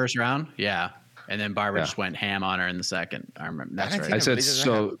win the first round? Yeah. And then Barber just went ham on her in the second. I remember. That's right. I said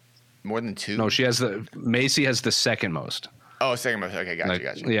so. More than 2? No, Macy has the second most. Oh, second most. Okay,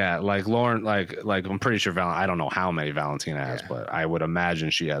 gotcha. Yeah, like Lauren, like I'm pretty sure I don't know how many Valentina has, but I would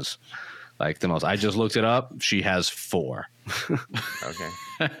imagine she has like the most. I just looked it up. She has 4. Okay.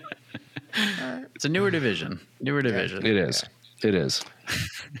 It's a newer division. It is. Yeah. It is.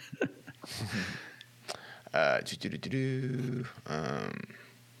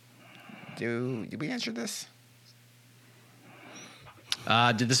 Did we answer this?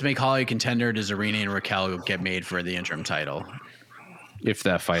 Did this make Holly a contender? Does Irina and Raquel get made for the interim title? If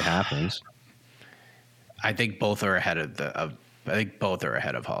that fight happens, I think both are ahead of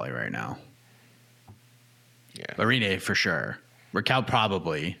Holly right now. Yeah, Irina for sure. Raquel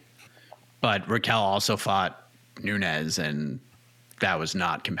probably, but Raquel also fought Nunes, and that was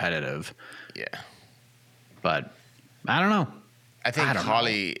not competitive. Yeah, but I don't know. I think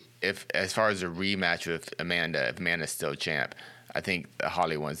Holly, if as far as a rematch with Amanda, if Amanda's still champ, I think the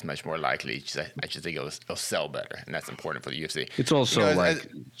Holly one's much more likely. I just think it'll sell better, and that's important for the UFC. It's also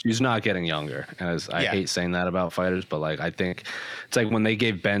she's not getting younger. As I hate saying that about fighters, but like I think it's like when they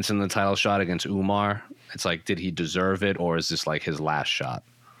gave Benson the title shot against Umar, it's like, did he deserve it, or is this like his last shot?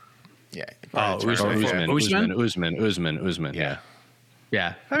 Yeah. Usman. Yeah.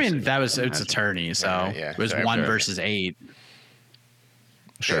 Yeah. I mean, it's attorney, so it was 1 versus 8.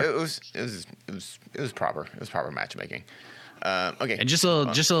 Sure. It was proper. It was proper matchmaking. Okay. And just a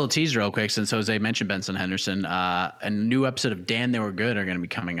little teaser real quick, since Jose mentioned Benson Henderson, a new episode of Dan They Were Good are going to be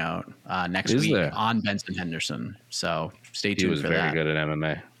coming out next week on Benson Henderson. So stay tuned for that. He was very good at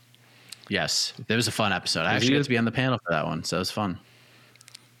MMA. Yes. It was a fun episode. I actually got to be on the panel for that one, so it was fun.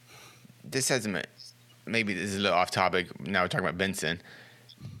 Maybe this is a little off topic. Now we're talking about Benson.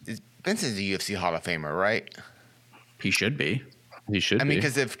 Benson's a UFC Hall of Famer, right? He should be. I mean,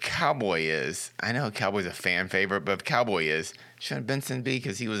 because if Cowboy is, I know Cowboy's a fan favorite, but if Cowboy is, shouldn't Benson be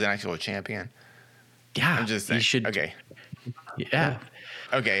because he was an actual champion? Yeah, I'm just saying. He should. Okay. Yeah.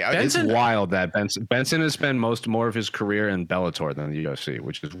 Okay. It's wild that Benson has spent more of his career in Bellator than the UFC,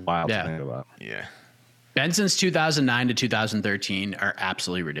 which is wild to think about. Yeah. Benson's 2009 to 2013 are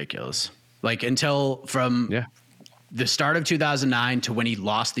absolutely ridiculous. Like until the start of 2009 to when he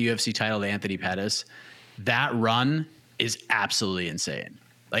lost the UFC title to Anthony Pettis, that run is absolutely insane.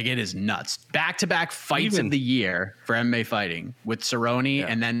 Like, it is nuts. Back-to-back fights of the year for MMA fighting with Cerrone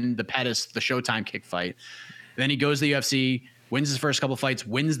and then the Pettis, the Showtime kick fight. Then he goes to the UFC, wins his first couple fights,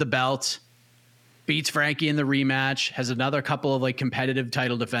 wins the belt, beats Frankie in the rematch, has another couple of like competitive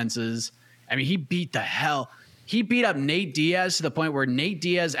title defenses. I mean, he beat up Nate Diaz to the point where Nate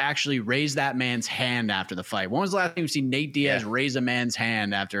Diaz actually raised that man's hand after the fight. When was the last time you've seen Nate Diaz raise a man's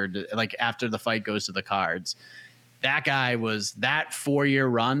hand after the fight goes to the cards? That 4-year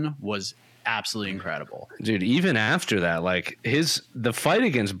run was absolutely incredible. Dude, even after that, like the fight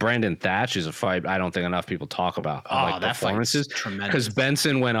against Brandon Thatch is a fight I don't think enough people talk about. That performances, tremendous. Because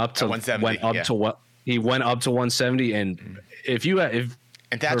Benson went up to 170, and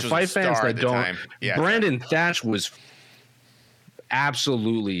and Thatch for fight fans that don't, Brandon Thatch was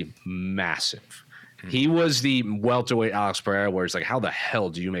absolutely massive. He was the welterweight Alex Pereira, where it's like, how the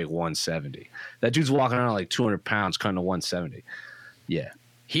hell do you make 170? That dude's walking around like 200 pounds, cutting to 170. Yeah.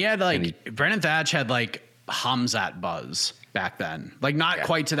 He had Brendan Thatch had like Hamzat buzz back then. Like not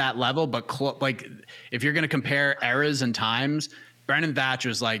quite to that level, but like if you're going to compare eras and times, Brendan Thatch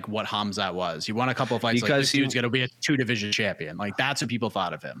was like what Hamzat was. He won a couple of fights. Because like, this dude's going to be a 2-division champion. Like that's what people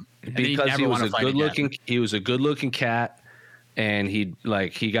thought of him. Because he was a good looking cat. And he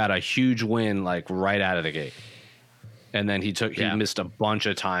got a huge win like right out of the gate, and then he missed a bunch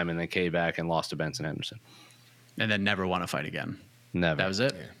of time, and then came back and lost to Benson Henderson, and then never won a fight again. Never. That was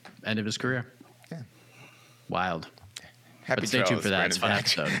it. Yeah. End of his career. Yeah. Wild. Happy but stay tuned for that. It's a fun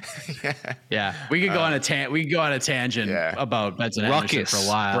episode. Yeah, we could go on a tangent about Benson Henderson for a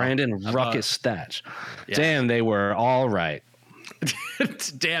while. Brandon Ruckus Thatch. Yeah. Damn, they were all right.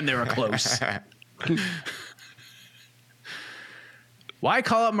 Damn, they were close. Why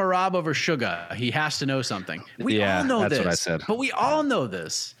call up Marab over Sugar? He has to know something. We all know this. That's what I said. But we all know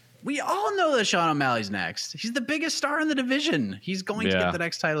this. We all know that Sean O'Malley's next. He's the biggest star in the division. He's going to get the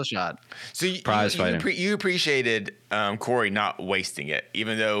next title shot. So you appreciated Cory not wasting it,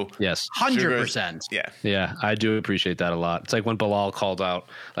 even though 100%. Yeah, I do appreciate that a lot. It's like when Bilal called out,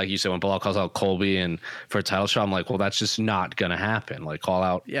 like you said, when Bilal calls out Colby and for a title shot, I'm like, well, that's just not gonna happen. Like call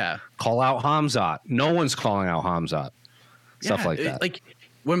out Hamzat. No one's calling out Hamzat. Stuff like that. Like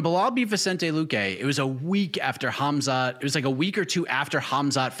when Bilal beat Vicente Luque, it was a week after Hamzat. It was like a week or two after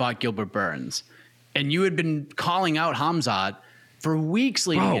Hamzat fought Gilbert Burns. And you had been calling out Hamzat for weeks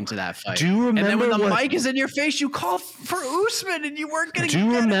leading into that fight. Do you remember? And then when the mic is in your face, you call for Usman and you weren't going to get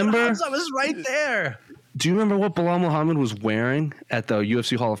it. Hamzat was right there. Do you remember what Bilal Muhammad was wearing at the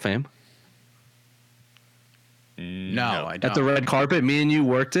UFC Hall of Fame? No, I don't. At the red carpet, me and you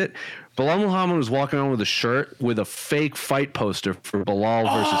worked it. Bilal Muhammad was walking around with a shirt with a fake fight poster for Bilal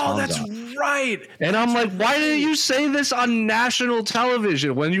versus Hamzat. That's right. And I'm like, why didn't you say this on national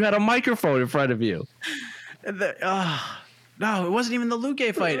television when you had a microphone in front of you? No, it wasn't even the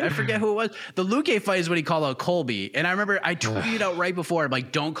Luque fight. I forget who it was. The Luque fight is what he called out Colby. And I remember I tweeted out right before, I'm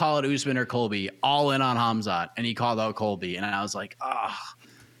like, don't call it Usman or Colby. All in on Hamzat. And he called out Colby. And I was like,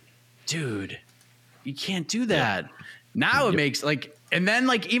 dude, you can't do that. Now it makes like... And then,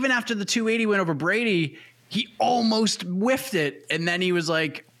 like, even after the 280 went over Brady, he almost whiffed it. And then he was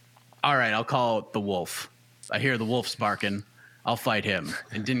like, all right, I'll call the Wolf. I hear the Wolf's barking. I'll fight him.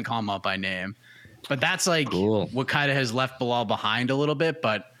 And didn't call him out by name. But that's, like, what kind of has left Bilal behind a little bit.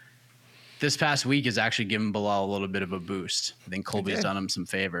 But this past week has actually given Bilal a little bit of a boost. I think Colby's done him some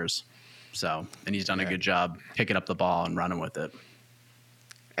favors. So, and he's done a good job picking up the ball and running with it.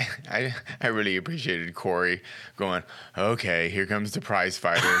 I really appreciated Cory going, okay, here comes the prize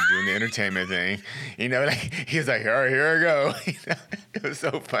fighter doing the entertainment thing. You know, like he was like, all right, here I go. It was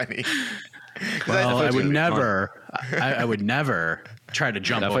so funny. Well, I would never try to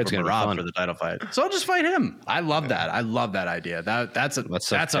jump over Marab for the title fight. So I'll just fight him. I love that. I love that idea. That's a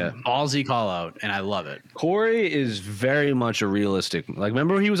ballsy call out, and I love it. Cory is very much a realistic. Like,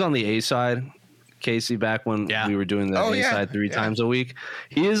 remember he was on the A side, Casey, back when we were doing the A side three times a week.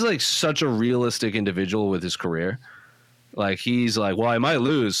 He is like such a realistic individual with his career. Like he's like, well, I might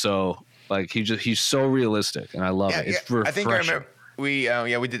lose, so like he's so realistic, and I love it. It's refreshing. I think I remember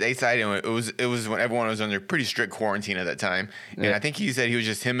we did A side, and it was when everyone was under pretty strict quarantine at that time, and I think he said he was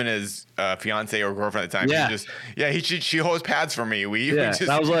just him and his fiance or girlfriend at the time. She holds pads for me. I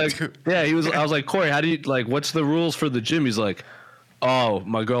was like, I was like, Cory, how do you like? What's the rules for the gym? He's like, oh,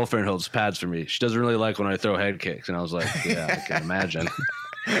 my girlfriend holds pads for me. She doesn't really like when I throw head kicks. And I was like, yeah, I can imagine.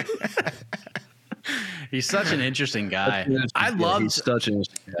 He's such an interesting guy. He's such an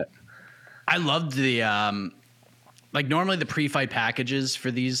interesting guy. I loved the like normally the pre-fight packages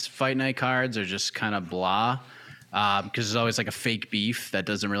for these fight night cards are just kind of blah. Because there's always like a fake beef that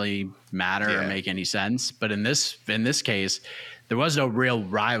doesn't really matter or make any sense. But in this case, there was no real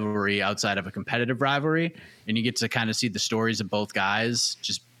rivalry outside of a competitive rivalry, and you get to kind of see the stories of both guys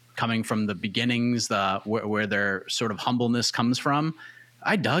just coming from the beginnings, where their sort of humbleness comes from.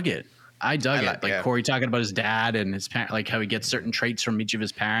 I dug it. Like Cory talking about his dad and his parent, like how he gets certain traits from each of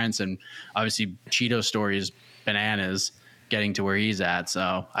his parents, and obviously Cheeto's story is bananas, getting to where he's at.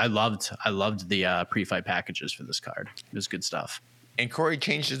 So I loved the pre-fight packages for this card. It was good stuff. And Cory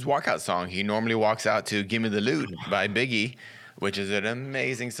changed his walkout song. He normally walks out to "Gimme the Loot" by Biggie, which is an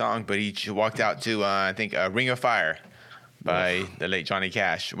amazing song, but he walked out to I think "Ring of Fire" by the late Johnny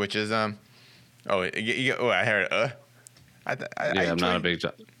Cash, which is I heard I'm not a big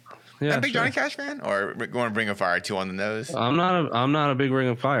Johnny Cash fan, or going "Ring of Fire" too on the nose. I'm not a big Ring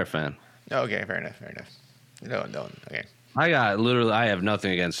of Fire fan. Okay, fair enough. No, okay. I have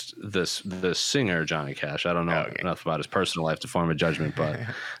nothing against the singer Johnny Cash. I don't know enough about his personal life to form a judgment, but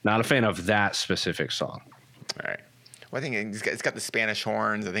not a fan of that specific song. All right. Well, I think it's got the Spanish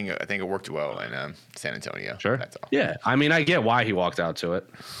horns. I think it worked well in San Antonio. Sure. That's all. Yeah. I mean, I get why he walked out to it.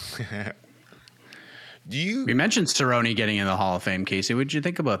 We mentioned Cerrone getting in the Hall of Fame, Casey. What did you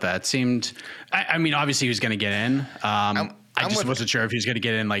think about that? It seemed, I mean, obviously he was going to get in. I just wasn't sure if he was going to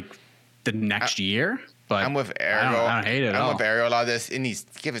get in like the next year. But I'm with Ariel. I don't hate it at all. I'm with Ariel. A lot of this, it needs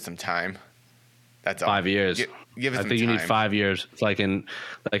give it some time. That's all. 5 years. Give it some time. I think you need 5 years. It's like in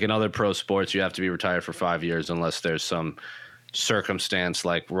other pro sports, you have to be retired for 5 years unless there's some circumstance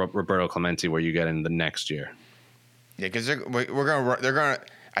like Roberto Clemente where you get in the next year. Yeah, because they're gonna.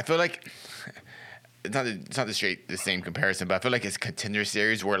 I feel like it's not the same comparison, but I feel like it's Contender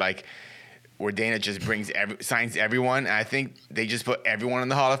Series where Dana just signs everyone. And I think they just put everyone in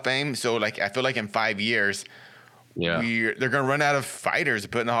the Hall of Fame. So like I feel like in 5 years, they're gonna run out of fighters to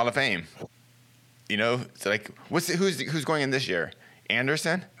put in the Hall of Fame. You know, so like who's going in this year?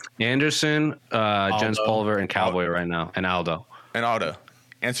 Anderson, Jens Pulver, and Cowboy right now, and Aldo, and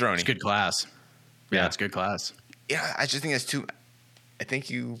Cerrone. It's good class. Yeah, it's good class. Yeah, I just think that's too. I think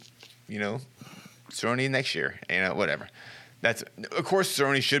you know, Cerrone next year. You know, whatever. That's of course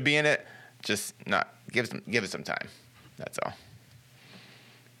Cerrone should be in it. Just not give it some time. That's all.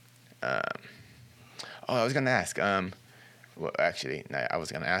 I was gonna ask. Well, actually, no, I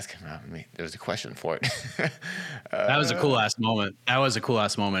was gonna ask. There was a question for it. That was a cool ass moment.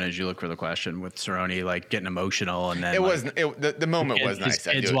 As you look for the question with Cerrone, like getting emotional, and then the moment was nice.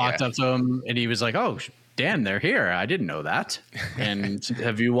 Kids walked up to him, and he was like, "Oh, damn, they're here! I didn't know that." And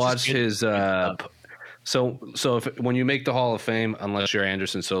have you watched his? So if when you make the Hall of Fame, unless you're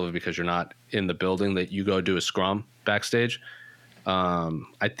Anderson Silva because you're not in the building, that you go do a scrum backstage.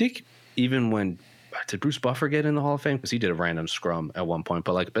 I think even when. Did Bruce Buffer get in the Hall of Fame? Because he did a random scrum at one point.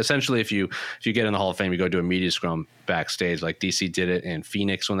 But like essentially, if you get in the Hall of Fame, you go do a media scrum backstage. Like DC did it in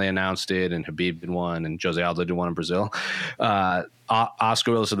Phoenix when they announced it, and Habib did one, and Jose Aldo did one in Brazil.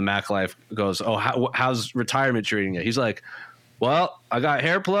 Oscar Willis of the Mac Life goes, "Oh, how's retirement treating you?" He's like, "Well, I got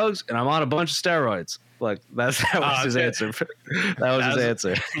hair plugs and I'm on a bunch of steroids." Like that was his answer. That was his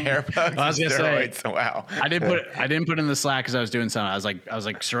answer. Hair plugs. I was gonna steroids. Say, wow. I didn't put in the Slack because I was doing something. I was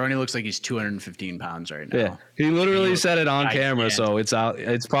like, Cerrone looks like he's 215 pounds right now. Yeah, he literally said it on camera, so it's out.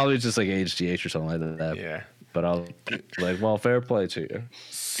 It's probably just like HGH or something like that. Yeah. But I'll like, well, fair play to you.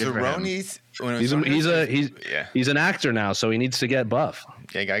 Cerrone's he's an actor now, so he needs to get buff.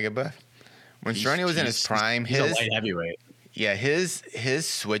 Yeah, you gotta get buff. When Cerrone was in his prime, he's a light heavyweight. Yeah, his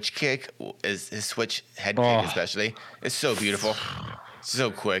switch kick his switch head kick especially is so beautiful, so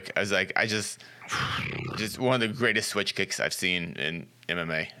quick. I was like, just one of the greatest switch kicks I've seen in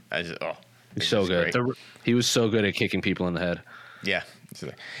MMA. He's so good. He was so good at kicking people in the head. Yeah,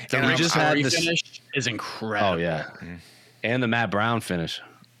 and we just had this finish is incredible. Oh yeah, and the Matt Brown finish.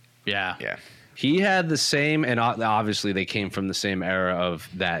 Yeah. He had the same, and obviously they came from the same era of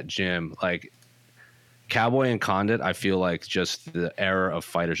that gym, like. Cowboy and Condit, I feel like just the era of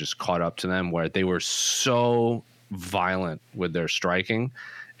fighters just caught up to them where they were so violent with their striking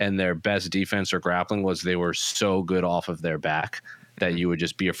and their best defense or grappling was they were so good off of their back that you would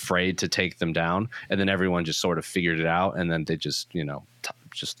just be afraid to take them down. And then everyone just sort of figured it out. And then they just,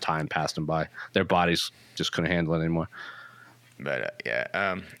 just time passed them by. Their bodies just couldn't handle it anymore. But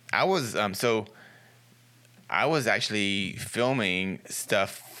I was actually filming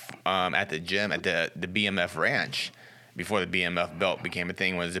stuff at the gym at the BMF Ranch before the BMF belt became a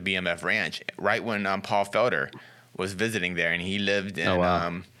thing. Was the BMF Ranch right when Paul Felder was visiting there, and he lived in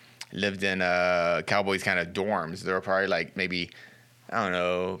Cowboys kind of dorms. There were probably like maybe I don't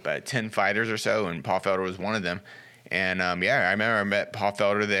know about 10 fighters or so, and Paul Felder was one of them. And I remember I met Paul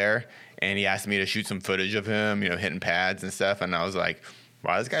Felder there, and he asked me to shoot some footage of him, hitting pads and stuff. And I was like,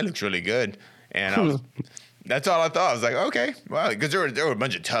 wow, this guy looks really good. And that's all I thought. I was like, okay, well, because there were a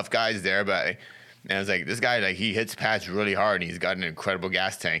bunch of tough guys there, and I was like, this guy, like, he hits pads really hard, and he's got an incredible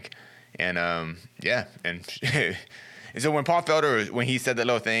gas tank, and and so when Paul Felder, when he said that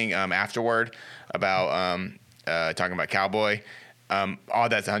little thing afterward about talking about Cowboy, all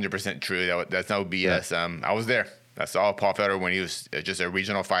that's 100% true. That's no BS. Yeah. I was there. I saw Paul Felder when he was just a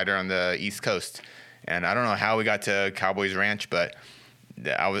regional fighter on the East Coast, and I don't know how we got to Cowboys Ranch, but.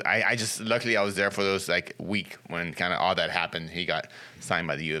 Luckily I was there for those like week when kind of all that happened. He got signed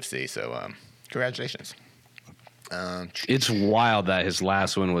by the UFC, so congratulations. It's wild that his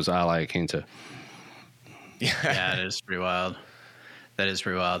last win was Ala Quinta. Yeah, that is pretty wild.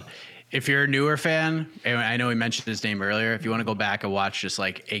 If you're a newer fan, and I know we mentioned his name earlier, if you want to go back and watch just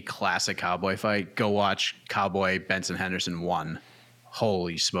like a classic Cowboy fight, go watch Cowboy Benson Henderson 1.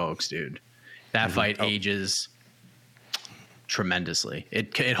 Holy smokes, dude. That fight ages tremendously.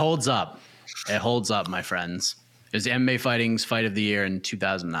 It holds up. It holds up, my friends. It was the MMA Fighting's Fight of the Year in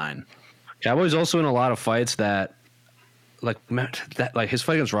 2009. Cowboy's also in a lot of fights that his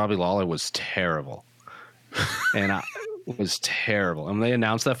fight against Robbie Lawler was terrible. And it was terrible. And when they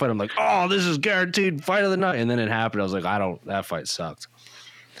announced that fight, I'm like, oh, this is guaranteed fight of the night. And then it happened. I was like, that fight sucked.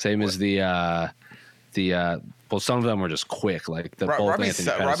 Same as well, some of them were just quick. Like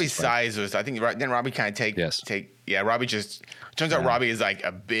Robbie's size was, I think, then Robbie kind of Robbie just turns out Robbie is like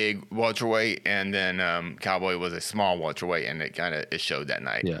a big welterweight, and then Cowboy was a small welterweight, and it showed that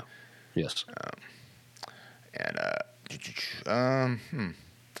night. Yeah. Yes. That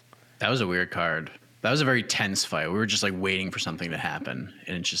was a weird card. That was a very tense fight. We were just like waiting for something to happen,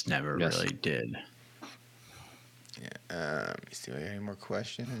 and it just never really did. Yeah. Let me see. Any more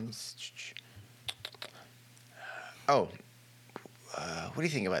questions? Oh, what do you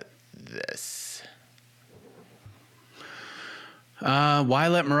think about this? Why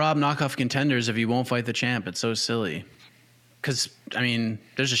let Merab knock off contenders if he won't fight the champ? It's so silly. Because, I mean,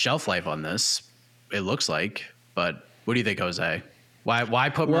 there's a shelf life on this, it looks like. But what do you think, Jose? Why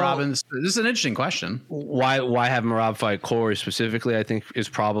put Merab in this? This is an interesting question. Why have Merab fight Cory specifically, I think, is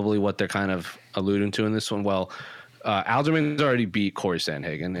probably what they're kind of alluding to in this one. Well, Aljamain's already beat Cory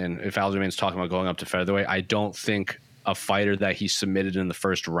Sandhagen, and if Aljamain's talking about going up to featherweight, I don't think a fighter that he submitted in the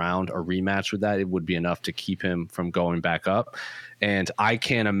first round, a rematch with that, it would be enough to keep him from going back up. And I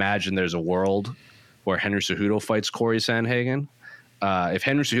can't imagine there's a world where Henry Cejudo fights Cory Sandhagen. If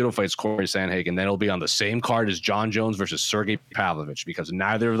Henry Cejudo fights Cory Sandhagen, then it'll be on the same card as John Jones versus Sergey Pavlovich, because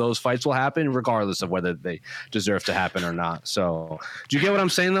neither of those fights will happen regardless of whether they deserve to happen or not. So do you get what I'm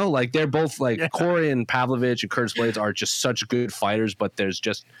saying, though? Like, they're both Cory and Pavlovich and Curtis Blades are just such good fighters, but there's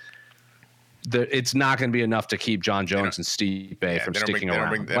just it's not going to be enough to keep John Jones and Stipe from sticking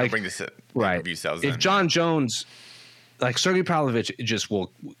around. They don't bring this right. If John Jones, like Sergey Pavlovich, is just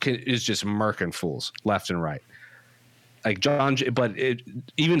murking fools left and right. Like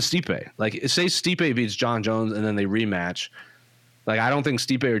even Stipe, like say Stipe beats John Jones and then they rematch. Like, I don't think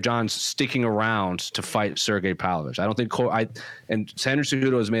Stipe or John's sticking around to fight Sergey Pavlovich. I don't think and Henry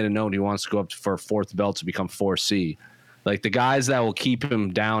Cejudo has made it known he wants to go up for a fourth belt to become 4C. Like, the guys that will keep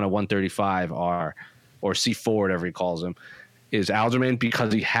him down at 135 or C4, whatever he calls him, is Aljamain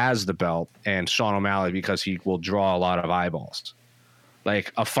because he has the belt, and Sean O'Malley because he will draw a lot of eyeballs.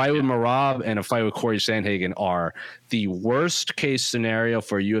 Like, a fight with Merab and a fight with Cory Sandhagen are the worst case scenario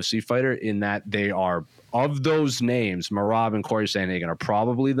for a UFC fighter, in that they are, of those names, Merab and Cory Sandhagen are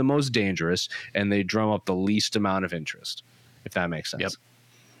probably the most dangerous, and they drum up the least amount of interest, if that makes sense. Yep.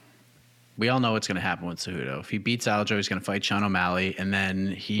 We all know what's going to happen with Cejudo. If he beats Aljo, he's going to fight Sean O'Malley, and then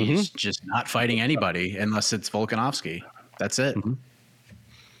he's just not fighting anybody unless it's Volkanovski. That's it.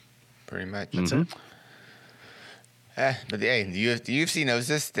 Pretty much. That's it. But hey, the UFC knows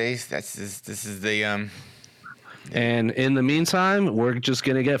this. This is the And in the meantime, we're just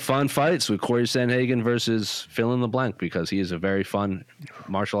going to get fun fights with Cory Sandhagen versus fill in the blank, because he is a very fun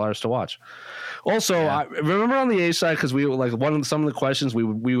martial artist to watch. Also, I remember on the A side, because we like some of the questions we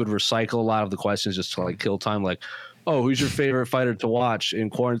would recycle a lot of the questions just to like kill time. Like, oh, who's your favorite fighter to watch in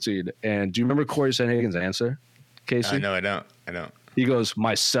quarantine? And do you remember Cory Sandhagen's answer, Casey? No, I don't. He goes,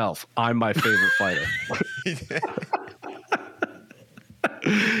 myself. I'm my favorite fighter.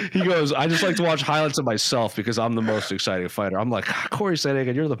 He goes, I just like to watch highlights of myself because I'm the most exciting fighter. I'm like, Cory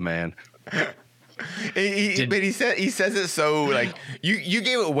Sandhagen, you're the man. But he says it so like you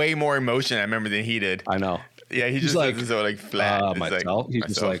gave it way more emotion, I remember, than he did. I know. Yeah, he's just like so like flat. Myself. Like, he's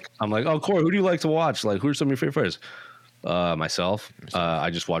just like, I'm like, oh, Cory, who do you like to watch? Like, who are some of your favorite fighters? Myself. I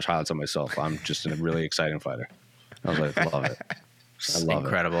just watch highlights of myself. I'm just a really exciting fighter. I was like, love it. I love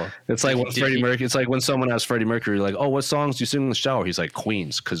Incredible. It's like when Freddie Mercury. It's like when someone asks Freddie Mercury, like, "Oh, what songs do you sing in the shower?" He's like,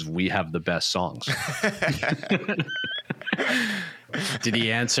 "Queens, because we have the best songs." Did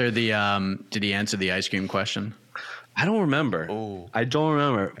he answer the ice cream question? I don't remember. Ooh. I don't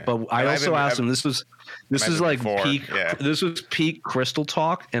remember. But I also asked him. This was like peak. Yeah. This was peak crystal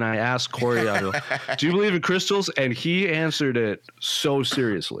talk, and I asked Cory, "Do you believe in crystals?" And he answered it so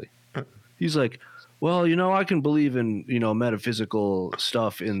seriously. He's like, well, I can believe in, metaphysical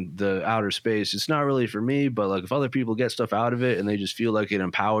stuff in the outer space. It's not really for me, but like if other people get stuff out of it and they just feel like it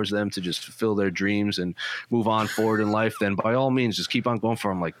empowers them to just fulfill their dreams and move on forward in life, then by all means, just keep on going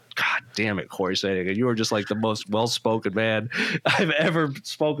for it. I'm like, God damn it, Cory Sandhagen. You are just like the most well-spoken man I've ever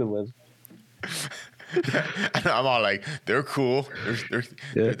spoken with. I'm all like, they're cool.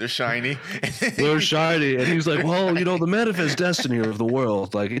 They're shiny. They're shiny. And he's like, well, the manifest destiny of the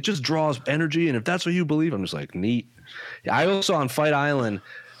world, like it just draws energy. And if that's what you believe, I'm just like, neat. I also on Fight Island,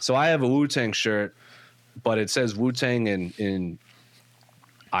 so I have a Wu-Tang shirt, but it says Wu-Tang in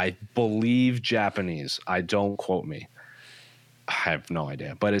I believe Japanese. I don't quote me. I have no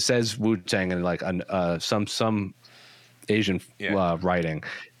idea, but it says Wu-Tang in like some Asian writing.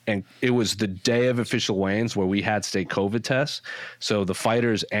 And it was the day of official weigh-ins where we had to take COVID tests. So the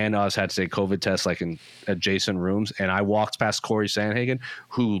fighters and us had to take COVID tests like in adjacent rooms. And I walked past Cory Sandhagen,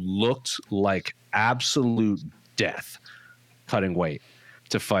 who looked like absolute death cutting weight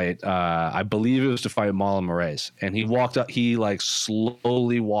to fight. I believe it was to fight Marlon Moraes. And he walked up, he like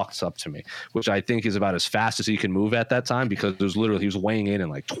slowly walks up to me, which I think is about as fast as he can move at that time, because it was literally, he was weighing in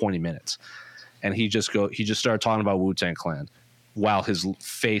like 20 minutes. And he just started talking about Wu-Tang Clan while his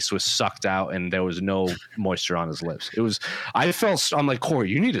face was sucked out and there was no moisture on his lips. I'm like, Cory,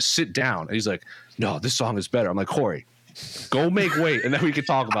 you need to sit down. And he's like, no, this song is better. I'm like, Cory, go make weight and then we can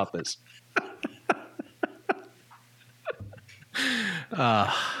talk about this.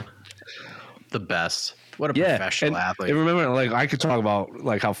 The best. What a professional athlete. And remember, like, I could talk about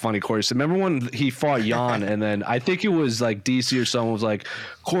like how funny Cory said. Remember when he fought Jan and then I think it was like DC or someone was like,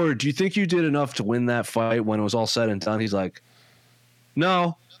 Cory, do you think you did enough to win that fight when it was all said and done? He's like,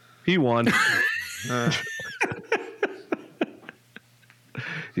 no, he won.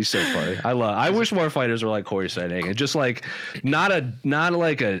 He's so funny. I wish more fighters were like Cory Sandhagen. Just like not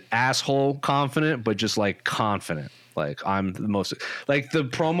like an asshole confident, but just like confident. Like I'm the most like the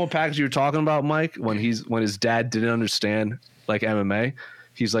promo package you were talking about, Mike, when his dad didn't understand like MMA,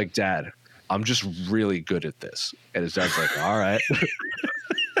 he's like, Dad, I'm just really good at this. And his dad's like, all right.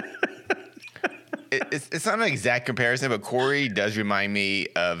 It's not an exact comparison, but Cory does remind me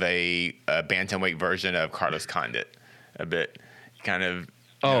of a bantamweight version of Carlos Condit a bit. Kind of.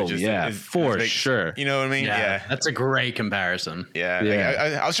 For sure. You know what I mean? Yeah. That's a great comparison. Yeah. Like,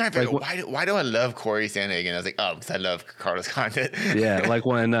 I was trying to figure out why do I love Cory Sandhagen? I was like, oh, because I love Carlos Condit. Yeah, like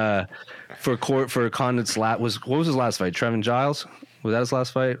when for Condit's what was his last fight? Trevin Giles? Was that his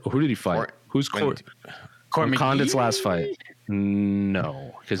last fight? Or who did he fight? Who's Cory? Condit's last fight?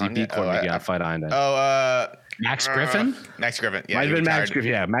 No, because he beat Cory McGee on Fight Island. Max Griffin? Max Griffin. Yeah, might have been Max Griffin.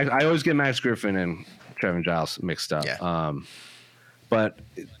 Yeah, I always get Max Griffin and Trevin Giles mixed up. Yeah. But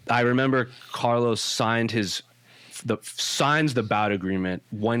I remember Carlos signs the bout agreement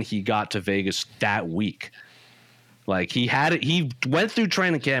when he got to Vegas that week. Like he went through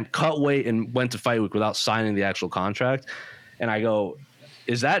training camp, cut weight, and went to fight week without signing the actual contract. And I go,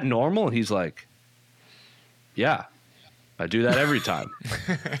 is that normal? And he's like, yeah, I do that every time.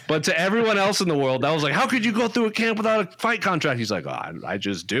 But to everyone else in the world, that was like, how could you go through a camp without a fight contract? He's like, I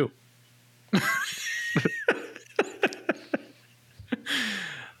just do.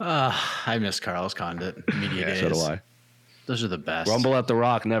 I miss Carlos Condit. Media days. So do I. Those are the best. Rumble at the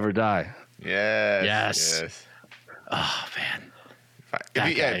Rock, never die. Yes. Oh, man.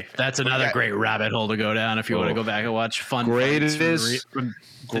 That guy. That's another great rabbit hole to go down if you want to go back and watch fun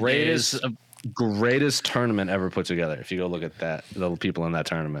greatest tournament ever put together. If you go look at that, the people in that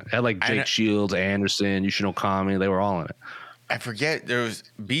tournament. It had like Jake Shields, Anderson, Yushin Okami. They were all in it. I forget. There was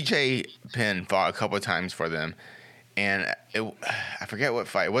BJ Penn fought a couple of times for them. And I forget what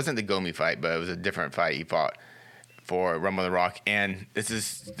fight. It wasn't the Gomi fight, but it was a different fight he fought for Rumble on the Rock. And this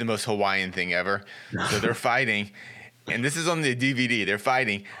is the most Hawaiian thing ever. So they're fighting, and this is on the DVD. They're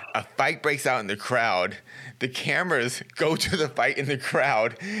fighting. A fight breaks out in the crowd. The cameras go to the fight in the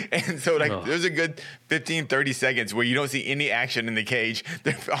crowd. And so there's a good 15, 30 seconds where you don't see any action in the cage.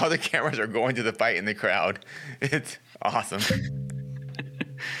 All the cameras are going to the fight in the crowd. It's awesome.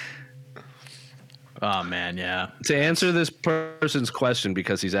 Oh, man, yeah. To answer this person's question,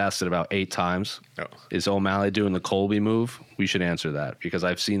 because he's asked it about 8 times, is O'Malley doing the Colby move? We should answer that, because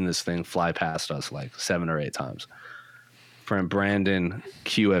I've seen this thing fly past us like 7 or 8 times. From Brandon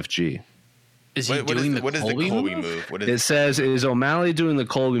QFG. Is he doing the Colby move? It says, is O'Malley doing the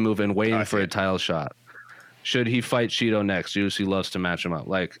Colby move and waiting for a title shot? Should he fight Cheeto next? UFC loves to match him up.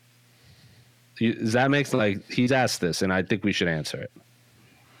 Like, does that make he's asked this, and I think we should answer it.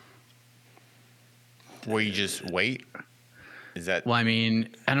 Where you just wait? Is that? Well, I mean,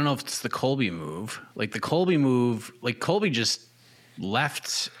 I don't know if it's the Colby move. Like the Colby move, like Colby just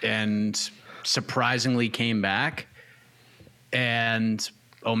left and surprisingly came back. And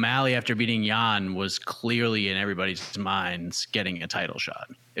O'Malley, after beating Jan, was clearly in everybody's minds getting a title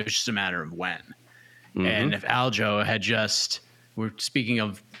shot. It was just a matter of when. Mm-hmm. And if Aljo had we're speaking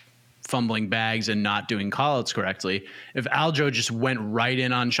of fumbling bags and not doing call-outs correctly. If Aljo just went right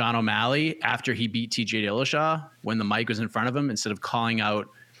in on Sean O'Malley after he beat TJ Dillashaw when the mic was in front of him, instead of calling out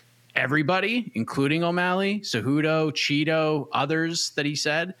everybody, including O'Malley, Cejudo, Cheeto, others that he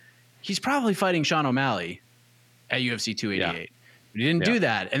said, he's probably fighting Sean O'Malley at UFC 288. Yeah. He didn't do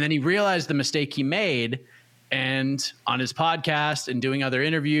that. And then he realized the mistake he made, and on his podcast and doing other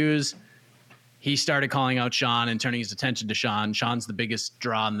interviews, he started calling out Sean and turning his attention to Sean. Sean's the biggest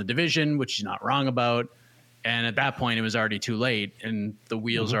draw in the division, which he's not wrong about. And at that point, it was already too late, and the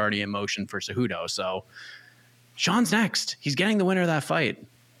wheels are already in motion for Cejudo. So Sean's next. He's getting the winner of that fight.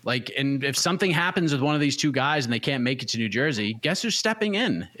 Like, and if something happens with one of these two guys and they can't make it to New Jersey, guess who's stepping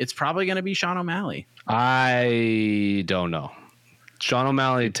in? It's probably going to be Sean O'Malley. I don't know. Sean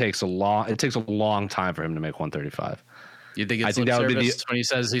O'Malley takes a long time for him to make 135. You think it's lip service when he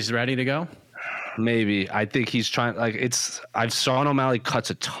says he's ready to go? Maybe. I think he's trying, Sean O'Malley cuts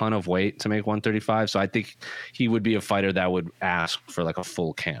a ton of weight to make 135, so I think he would be a fighter that would ask for like a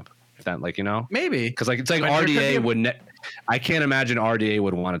full camp. If that, maybe. Because it's like RDA would I can't imagine RDA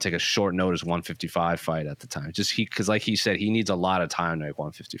would want to take a short notice 155 fight at the time. Because like he said, he needs a lot of time to make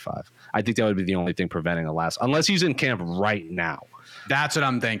 155. I think that would be the only thing preventing unless he's in camp right now. That's what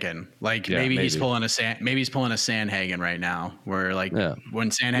I'm thinking. Maybe he's pulling a Sandhagen right now, where when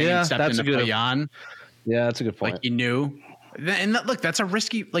Sandhagen stepped in to play Jan. Yeah, that's a good point. He knew. And look, that's a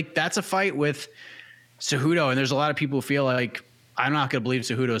risky. That's a fight with Cejudo, and there's a lot of people who feel like I'm not going to believe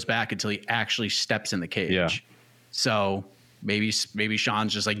Cejudo's back until he actually steps in the cage. Yeah. So maybe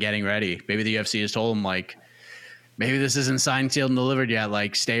Sean's just getting ready. Maybe the UFC has told him maybe this isn't signed, sealed, and delivered yet.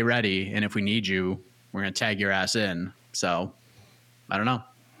 Stay ready, and if we need you, we're going to tag your ass in. So. I don't know.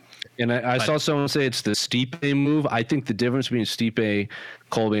 And I saw someone say it's the Stipe move. I think the difference between Stipe,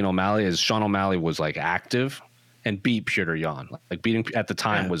 Colby, and O'Malley is Sean O'Malley was active and beat Petr Yan. Beating at the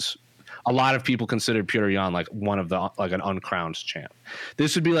time was a lot of people considered Petr Yan one of the an uncrowned champ.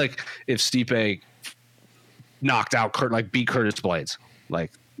 This would be if Stipe knocked out beat Curtis Blades.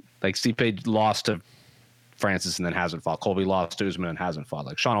 Stipe lost to Francis and then hasn't fought. Colby lost to Usman and hasn't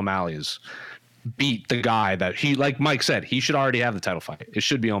fought. Sean O'Malley is beat the guy that he, like Mike said, he should already have the title fight. It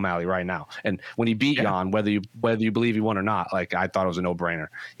should be O'Malley right now. And when he beat Jan, whether you believe he won or not, I thought it was a no-brainer.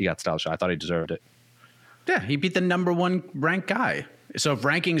 He got the title shot. I thought he deserved it. Yeah, he beat the number one ranked guy. So if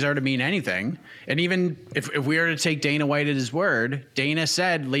rankings are to mean anything, and even if we were to take Dana White at his word, Dana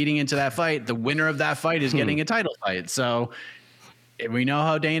said leading into that fight, the winner of that fight is getting a title fight. So we know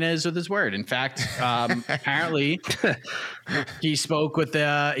how Dana is with his word. In fact, apparently he spoke with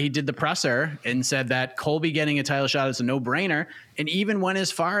he did the presser and said that Colby getting a title shot is a no-brainer, and even went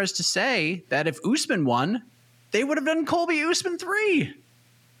as far as to say that if Usman won, they would have done Colby Usman 3.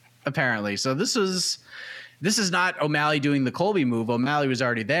 Apparently. So this is not O'Malley doing the Colby move. O'Malley was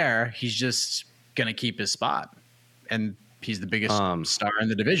already there. He's just going to keep his spot. And he's the biggest star in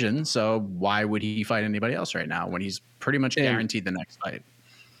the division, so why would he fight anybody else right now when he's pretty much guaranteed the next fight?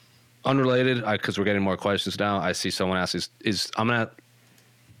 Unrelated, because we're getting more questions now. I see someone ask, I'm going to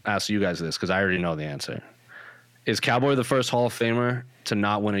ask you guys this because I already know the answer. Is Cowboy the first Hall of Famer to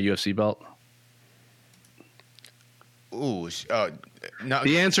not win a UFC belt? Ooh, no.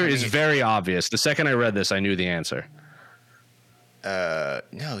 The answer is very obvious. The second I read this, I knew the answer.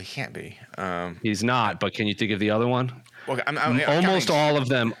 No, he can't be. He's not. But can you think of the other one? Well, almost all of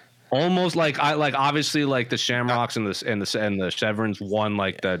them. Almost obviously the Shamrocks and the Chevrons won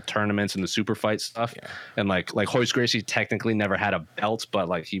the tournaments and the super fight stuff, and like Hoist Gracie technically never had a belt,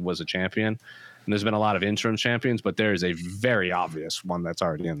 but he was a champion. And there's been a lot of interim champions, but there is a very obvious one that's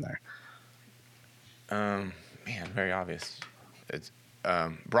already in there. Man, very obvious. It's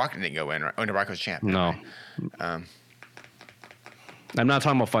Brock didn't go in, right? Oh, no, Brock was champ. No. Right? I'm not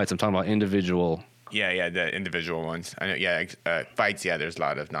talking about fights. I'm talking about individual. Yeah, the individual ones. I know. Yeah, fights. Yeah, there's a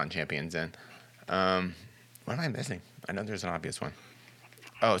lot of non-champions in. What am I missing? I know there's an obvious one.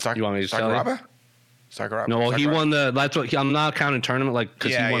 Oh, you want me to Sakuraba? No, well, he won the. That's what I'm not counting tournament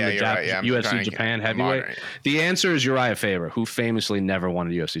because he won the UFC Japan heavyweight. The answer is Uriah Faber, who famously never won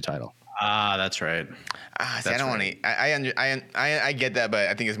a UFC title. Ah, that's right. See, I don't want to. I get that, but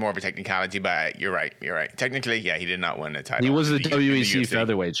I think it's more of a technicality. But you're right. Technically, yeah, he did not win a title. He was the WEC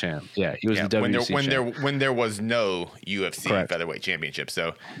featherweight champ. Yeah, he was the WEC champ. When there was no UFC featherweight championship.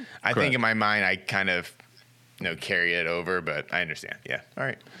 So I think in my mind, I kind of carry it over, but I understand. Yeah. All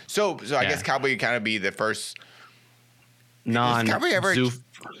right. So I guess Cowboy would kind of be the first. Cowboy ever?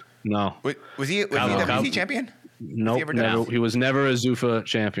 No. Was he a WEC champion? Nope. Never. He was never a Zuffa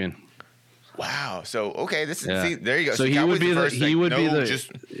champion. Wow. So this is see, there you go. So he would be the. He would be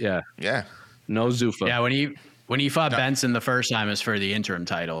the. Yeah. No Zuffa. Yeah. When he fought Benson the first time, it was for the interim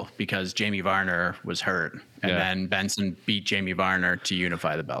title because Jamie Varner was hurt. And then Benson beat Jamie Varner to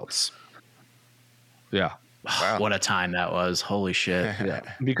unify the belts. Yeah. Wow. What a time that was. Holy shit. Yeah.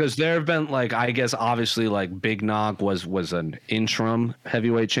 Because there have been, like, I guess, obviously, like, Big Nog was an interim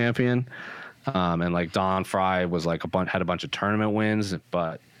heavyweight champion. And, like, Don Fry was, like, had a bunch of tournament wins.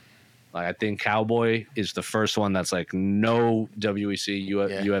 But, like, I think Cowboy is the first one that's, like, no WEC,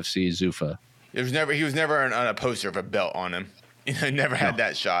 UFC, Zuffa. He was never on a poster of a belt on him. Never had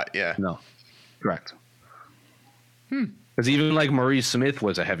that shot. Yeah. No. Correct. Because even like Maurice Smith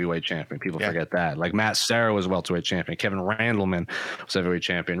was a heavyweight champion. People forget that. Like Matt Serra was a welterweight champion. Kevin Randleman was a heavyweight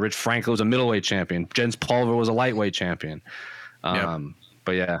champion. Rich Franklin was a middleweight champion. Jens Pulver was a lightweight champion.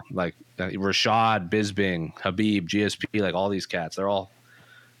 But yeah, like Rashad, Bisbing, Habib, GSP, like all these cats, they're all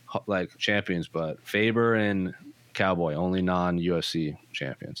like champions. But Faber and Cowboy, only non-UFC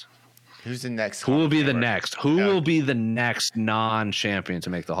champions. Who's the next? Who will be the next? Who will be the next non-champion to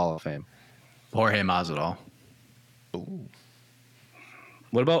make the Hall of Fame? Jorge Masvidal. Ooh.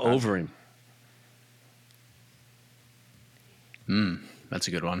 What about Overeem? That's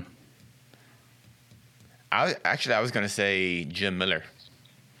a good one. I was going to say Jim Miller.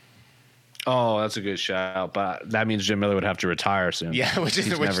 Oh, that's a good shout, but that means Jim Miller would have to retire soon. Yeah, which is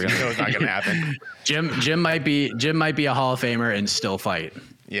not going to happen. Jim might be a Hall of Famer and still fight.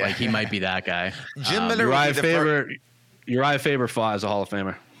 Yeah, like he might be that guy. Jim Miller. Uriah Faber fought as a Hall of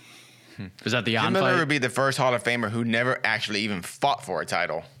Famer. Is that the Jim on Miller fight? would be the first Hall of Famer who never actually even fought for a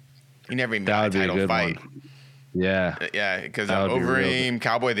title. He never even got a title fight. One. Yeah. Yeah, because Overeem,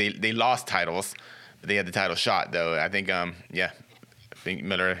 Cowboy, they lost titles, but they had the title shot though. I think I think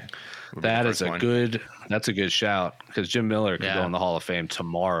Miller. That's a good shout because Jim Miller could go in the Hall of Fame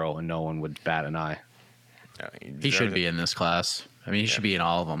tomorrow and no one would bat an eye. He should be in this class. I mean, he should be in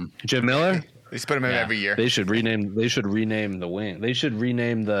all of them. Jim Miller? They put him in every year. They should rename the wing. They should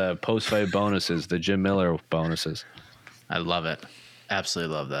rename the post-fight bonuses the Jim Miller bonuses. I love it.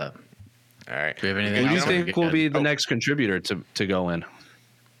 Absolutely love that. All right. Do we have anything Who do you else? think will be the next contributor to go in?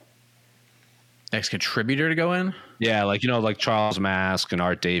 Next contributor to go in? Yeah, like like Charles Mask and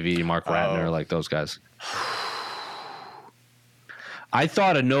Art Davey, Mark Ratner, like those guys. I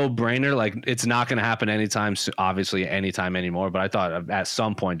thought a no-brainer, like it's not going to happen anytime anymore, but I thought at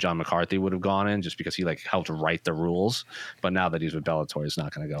some point John McCarthy would have gone in just because he like helped write the rules, but now that he's with Bellator, he's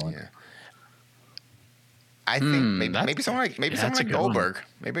not going to go in. Yeah. I think maybe someone like Goldberg.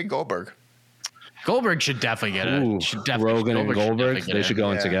 Maybe Goldberg. Goldberg should definitely get it. Rogan and Goldberg, they should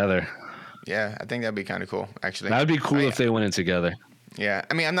go in together. Yeah, I think that'd be kind of cool, actually. That would be cool if they went in together. Yeah,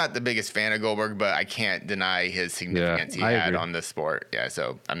 I mean, I'm not the biggest fan of Goldberg, but I can't deny his significance he had on the sport. Yeah,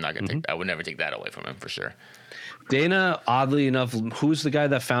 so I'm not going to take I would never take that away from him for sure. Dana, oddly enough, who's the guy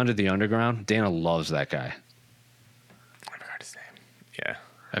that founded the Underground? Dana loves that guy. I forgot his name. Yeah.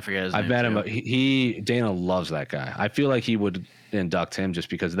 I forget his name. I bet him. Dana loves that guy. I feel like he would induct him just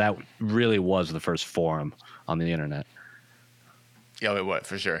because that really was the first forum on the internet. Yeah, it was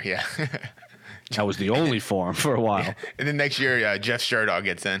for sure. Yeah. That was the only forum for a while. Yeah. And then next year, Jeff Sherdog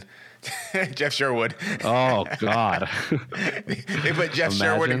gets in. Jeff Sherwood. Oh, God. They put Jeff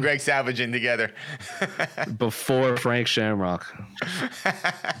Sherwood and Greg Savage in together. Before Frank Shamrock.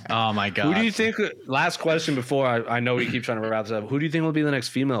 Oh, my God. Who do you think, last question before, I know we keep trying to wrap this up. Who do you think will be the next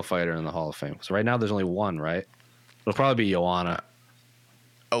female fighter in the Hall of Fame? Because right now there's only one, right? It'll probably be Joanna.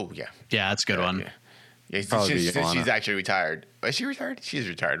 Oh, yeah. Yeah, that's a good one. Yeah. Yeah, she's actually retired. Is she retired? She's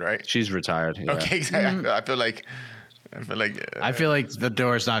retired, right? She's retired. Yeah. Okay, exactly. I feel like the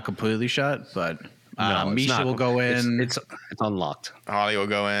door's not completely shut, but Misha will go in. It's unlocked. Holly will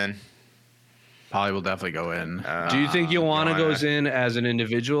go in. Holly will definitely go in. Do you think Joanna goes in as an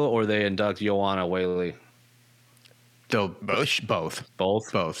individual, or they induct Joanna Whaley? Both.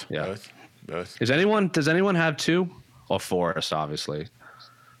 Yeah. Both. Does anyone have two? Or Forrest, obviously.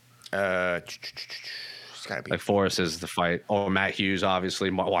 It's gotta be like Forrest is the fight, or Matt Hughes,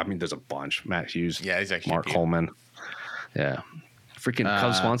 obviously. Well, I mean, there's a bunch. Matt Hughes, yeah, he's actually Mark Coleman, yeah, freaking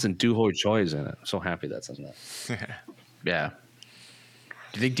Cub Swanson, Doo-Ho Choi is in it. I'm so happy that's in that. Yeah.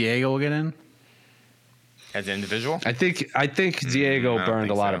 Do you think Diego will get in as an individual? I think Diego burned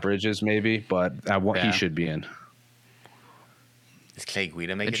a lot of bridges, maybe, but he should be in. Is Clay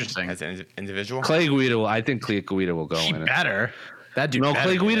Guida make it as an individual? Clay Guida, I think Clay Guida will go in. Better. That dude. No,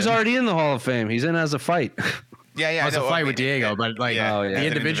 Clay Guida's already in the Hall of Fame. He's in as a fight. Yeah. As a fight with Diego, but like the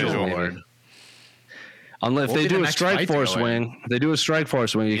individual award. Unless they do a Strike Force wing,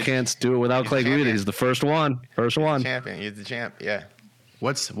 you can't do it without Clay Guida. He's the first one. Champion. He's the champ. Yeah.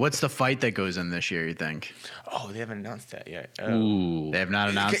 What's the fight that goes in this year, you think? Oh, they haven't announced that yet. Ooh. They have not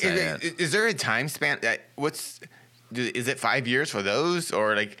announced that yet. Is there a time span? Is it 5 years for those,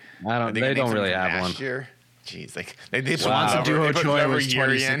 or like? They don't really have one. Year? Jeez, like they Swanson Duho Choi was year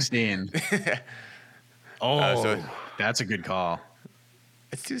 2016. That's a good call.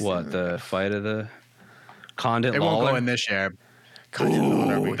 What, the fight of the Condit It Lawler? won't go in this year.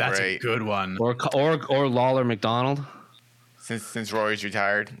 Ooh, that's a good one. Or Lawler McDonald. Since Rory's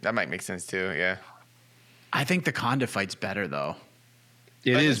retired, that might make sense too. Yeah. I think the Condit fight's better though.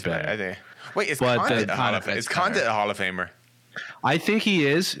 It is better. I think. Wait, is Condit a Hall of Famer? I think he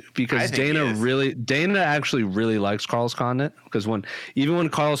is, because Dana actually really likes Carlos Condit, because even when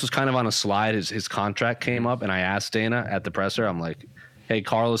Carlos was kind of on a slide, his contract came up, and I asked Dana at the presser, I'm like, hey,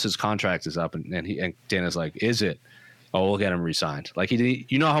 Carlos's contract is up, and Dana's like, is it? Oh, we'll get him re-signed. Like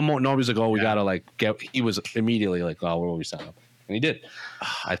you know how nobody's like, oh, we gotta like get. He was immediately like, oh, we'll re-sign him, and he did.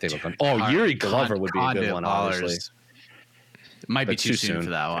 I think. Yuri Glover would be a good one, obviously. It might be too soon for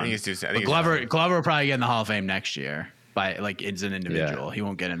that one. I think it's too soon. But Glover will probably get in the Hall of Fame next year. By like, it's an individual. Yeah. He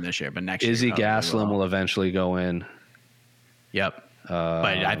won't get in this year, but next year. Izzy Gaslam will eventually go in. Yep.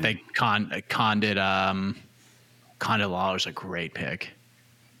 But I think Condit Lawler's a great pick.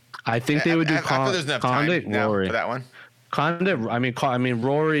 I think they would do Condit Rory for that one. Condit. I mean,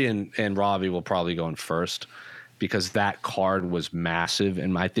 Rory and Robbie will probably go in first, because that card was massive,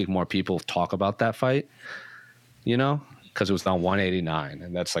 and I think more people talk about that fight. You know, because it was on 189,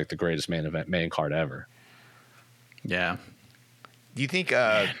 and that's like the greatest main card ever. Yeah. Do you think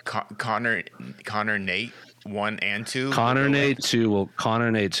Connor Nate 1 and 2? Connor Nate 2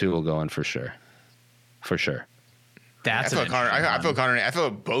 will go in for sure. For sure. I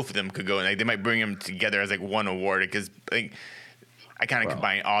feel both of them could go in. Like, they might bring them together as like one award, because I kind of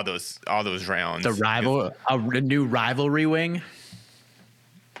combine all those rounds. A new rivalry wing.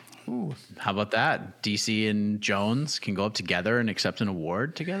 Ooh, how about that? DC and Jones can go up together and accept an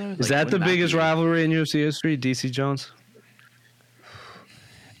award together. Is that the biggest rivalry in UFC history? DC Jones.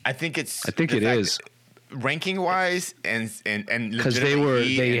 I think it is. Ranking wise and because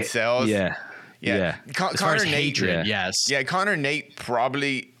they sales. Yeah. Connor Nate, hatred, yes. Yeah, Connor Nate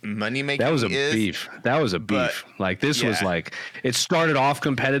probably money making. That was a beef. Like this was like, it started off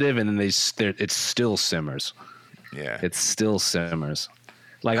competitive, and then it still simmers. Yeah, it still simmers.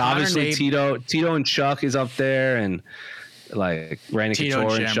 Like, Connor obviously Nate, Tito and Chuck is up there, and like Randy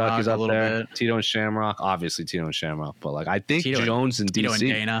Couture and Chuck is up there. Bit. Tito and Shamrock, obviously Tito and Shamrock, but like I think Jones and DC. Tito and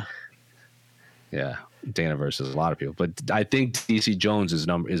Dana. Yeah, Dana versus a lot of people, but I think DC Jones is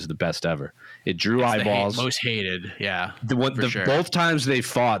the best ever. It drew eyeballs. Most hated, yeah. Sure. Both times they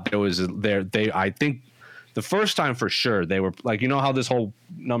fought, I think the first time for sure they were like, you know how this whole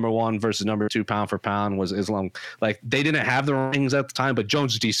number 1 versus number 2 pound for pound was Islam. Like, they didn't have the rankings at the time, but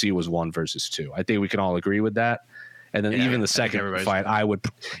Jones DC was 1 versus 2. I think we can all agree with that. And then even the second fight, I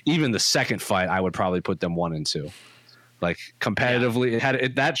would probably put them 1 and 2. Like,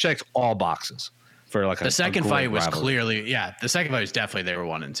 competitively, that checks all boxes. For like the second fight was clearly, the second fight was definitely they were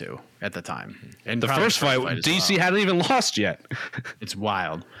 1 and 2 at the time. And the first fight DC hadn't even lost yet. It's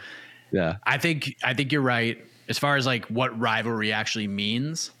wild. Yeah. I think you're right. As far as like what rivalry actually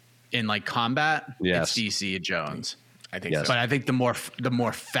means in like combat, it's DC and Jones. I think so. But I think the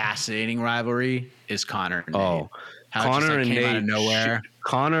more fascinating rivalry is Connor and Nate. Oh, Connor and Nate out of nowhere.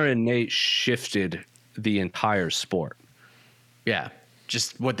 Connor and Nate shifted the entire sport. Yeah.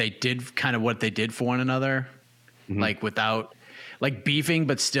 Just what they did for one another, like without like beefing,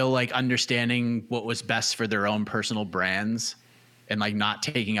 but still like understanding what was best for their own personal brands, and like not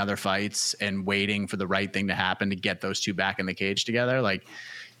taking other fights and waiting for the right thing to happen to get those two back in the cage together. Like,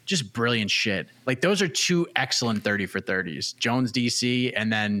 just brilliant shit. Like, those are 2 excellent 30 for 30s, Jones DC, and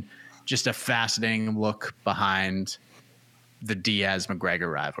then just a fascinating look behind the Diaz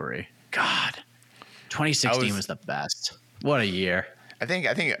McGregor rivalry. God, 2016 was the best. What a year. I think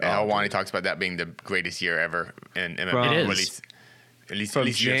Helwani talks about that being the greatest year ever in MMA. It is. At least from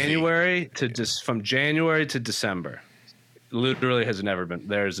January to December. Literally has never been.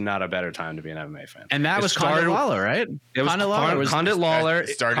 There's not a better time to be an MMA fan. And that was Condit Lawler, right? It was Condit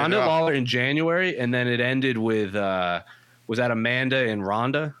Lawler in January, and then it ended with was that Amanda and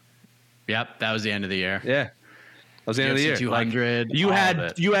Ronda? Yep, that was the end of the year. Yeah. That was the end of the year. 200. Like, you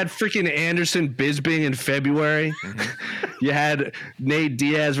had freaking Anderson Bisping in February. You had Nate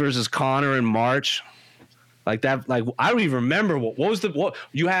Diaz versus Connor in March. Like that. Like, I don't even remember what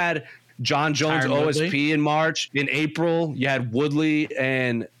you had. John Jones OSP in March. In April, you had Woodley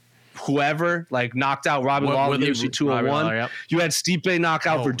and whoever like knocked out Robbie Lawler in UFC 201. You had Stipe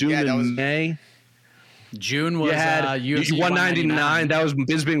knockout Verdun in May. June was UFC 199. That was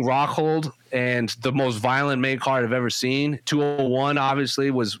Bisping Rockhold, and the most violent main card I've ever seen. 201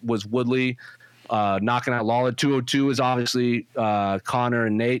 obviously was Woodley knocking out Lawler. 202 is obviously Connor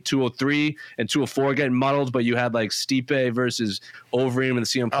and Nate. 203 and 204 getting muddled, but you had like Stipe versus Overeem in the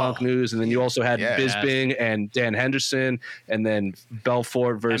CM Punk news, and then you also had Bisping and Dan Henderson, and then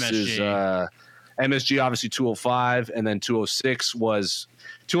Belfort versus MSG obviously 205, and then 206 was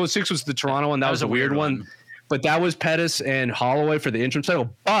the Toronto one. That was a weird one. But that was Pettis and Holloway for the interim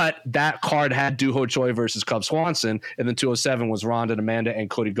title. But that card had Doo-Ho Choi versus Cub Swanson. And then 207 was Ronda and Amanda and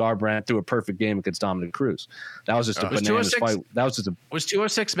Cody Garbrandt through a perfect game against Dominic Cruz. That was just a bananas fight. That was just a. Was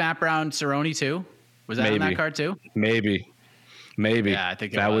 206 Matt Brown Cerrone too? Was that on that card too? Maybe. Yeah, I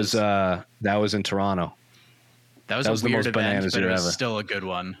think that was in Toronto. That was a weird event, but it was still a good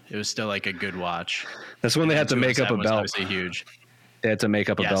one. It was still like a good watch. That's when they had to make up a belt. Obviously huge. They had to make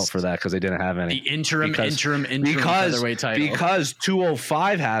up a belt for that because they didn't have any. The interim featherweight title. Because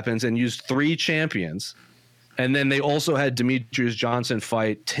 205 happens and used 3 champions. And then they also had Demetrius Johnson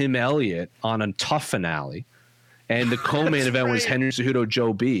fight Tim Elliott on a tough finale. And the co-main event was Henry Cejudo,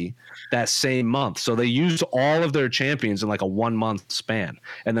 Joe B that same month. So they used all of their champions in like a 1 month span.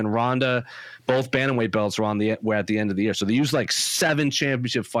 And then Ronda, both bantamweight belts were at the end of the year. So they used like 7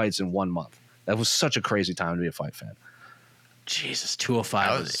 championship fights in 1 month. That was such a crazy time to be a fight fan. Jesus,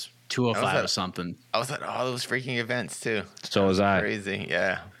 205 was something. I was at all those freaking events too. So was I. Crazy,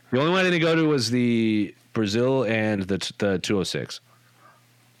 yeah. The only one I didn't go to was the Brazil and the 206.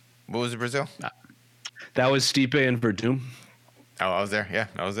 What was the Brazil? That was Stipe and Verdum. Oh, I was there. Yeah,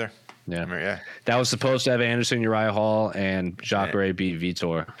 I was there. Yeah. Yeah. That was supposed to have Anderson, Uriah Hall, and Jacare beat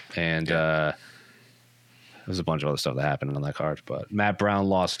Vitor. And there was a bunch of other stuff that happened on that card. But Matt Brown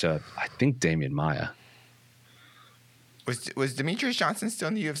lost to, I think, Damian Maia. Was Demetrius Johnson still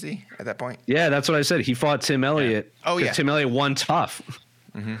in the UFC at that point? Yeah, that's what I said. He fought Tim Elliott. Yeah. Oh, yeah. Tim Elliott won tough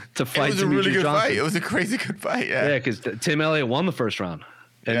to fight It was a Demetrius really good Johnson. fight. It was a crazy good fight, yeah. Yeah, because Tim Elliott won the first round.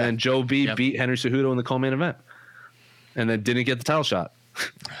 And then Joe B beat Henry Cejudo in the co-main event. And then didn't get the title shot.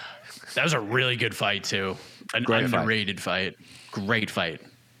 That was a really good fight, too. An underrated fight. Great fight.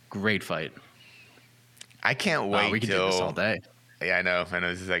 I can't wait we could do this all day. Yeah, I know.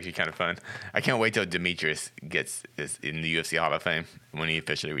 This is actually kind of fun. I can't wait till Demetrius is in the UFC Hall of Fame when he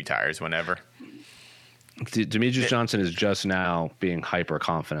officially retires, whenever. Demetrius Johnson is just now being hyper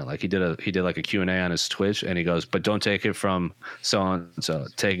confident. Like he did like a Q&A on his Twitch, and he goes, "But don't take it from so and so.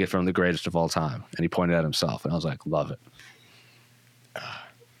 Take it from the greatest of all time." And he pointed at himself, and I was like, "Love it."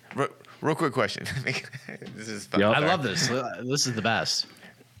 Real quick question. This is fun. Yep. I love this. This is the best.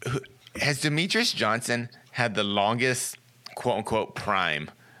 Has Demetrius Johnson had the longest "quote unquote"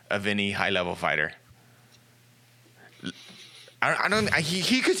 prime of any high level fighter? I don't.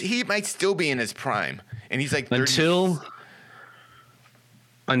 He might still be in his prime, and he's like 30.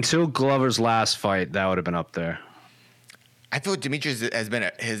 Until Glover's last fight, that would have been up there. I feel Demetrius has been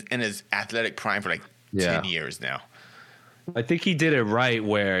in his athletic prime for like 10 years now. I think he did it right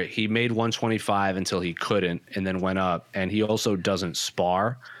where he made 125 until he couldn't, and then went up. And he also doesn't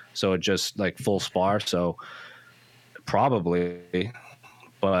spar, so it just like full spar. So probably.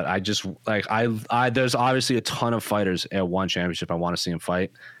 But I just like I there's obviously a ton of fighters at one championship I want to see him fight.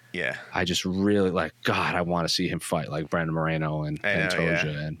 Yeah. I just really like God, I want to see him fight like Brandon Moreno and Toja.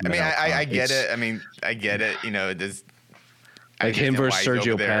 Yeah. And I get it. I mean, I get it. You know, there's like him versus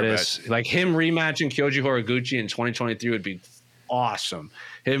Sergio Pettis. Like him rematching Kyoji Horiguchi in 2023 would be awesome.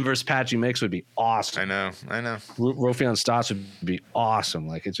 Him versus Patchy Mix would be awesome. I know. Raufeon Stas would be awesome.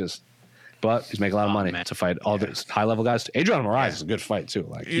 Like it's just. But he's making a lot of money to fight all these high level guys. Adrian Moraes is a good fight too.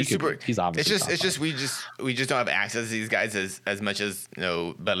 Like he's obviously. It's just we just don't have access to these guys as much as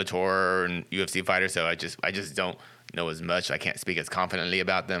Bellator and UFC fighters. So I just don't know as much. I can't speak as confidently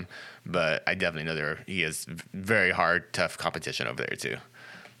about them, but I definitely know he is very hard, tough competition over there too.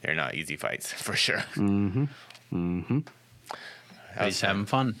 They're not easy fights for sure. He's having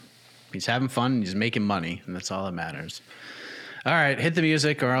fun. He's making money, and that's all that matters. All right, hit the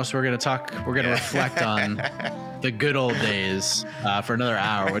music, or else we're going to reflect on the good old days for another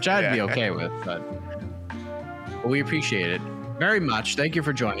hour, which I'd be okay with, but we appreciate it very much. Thank you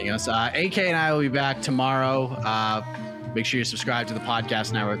for joining us. AK and I will be back tomorrow. Make sure you subscribe to the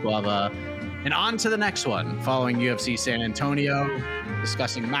Podcast Network. We'll have and on to the next one, following UFC San Antonio,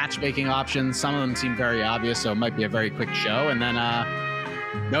 discussing matchmaking options. Some of them seem very obvious, so it might be a very quick show. And then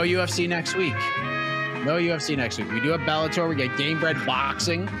no UFC next week. We do have Bellator. We get Game Bread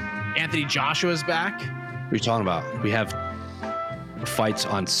Boxing. Anthony Joshua's back. What are you talking about? We have fights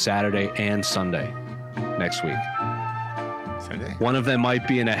on Saturday and Sunday next week. Sunday? One of them might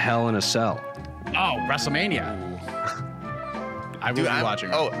be in a Hell in a Cell. Oh, WrestleMania. I will be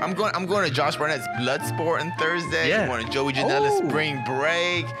watching. Oh, I'm going to Josh Barnett's Bloodsport on Thursday. Yeah. I'm going to Joey Janela's Spring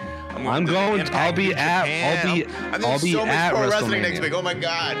Break. I'll be at pro wrestling next WrestleMania. week. Oh my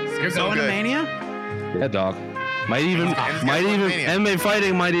God. You're going to Mania? Yeah, dog. Might even MMA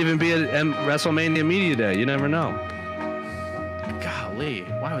fighting might even be at WrestleMania Media Day. You never know. Golly,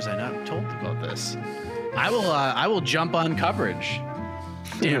 why was I not told about this? I will jump on coverage.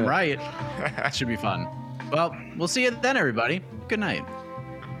 Damn right. It should be fun. Well, we'll see you then, everybody. Good night.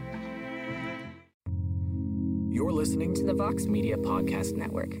 You're listening to the Vox Media Podcast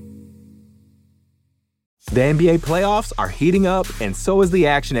Network. The NBA playoffs are heating up, and so is the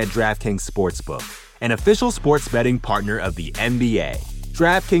action at DraftKings Sportsbook, an official sports betting partner of the NBA.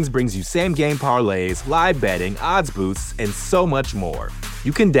 DraftKings brings you same-game parlays, live betting, odds boosts, and so much more.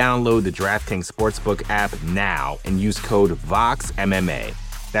 You can download the DraftKings Sportsbook app now and use code VOXMMA.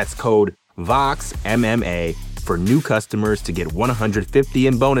 That's code VOXMMA for new customers to get $150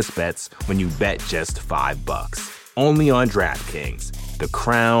 in bonus bets when you bet just $5. Only on DraftKings. The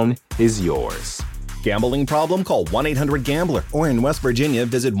crown is yours. Gambling problem? Call 1-800-GAMBLER. Or in West Virginia,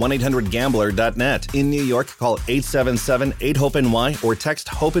 visit 1-800-GAMBLER.net. In New York, call 877-8-HOPE-NY or text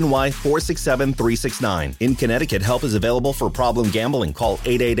HOPE-NY 467-369. In Connecticut, help is available for problem gambling. Call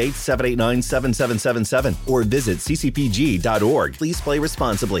 888-789-7777 or visit ccpg.org. Please play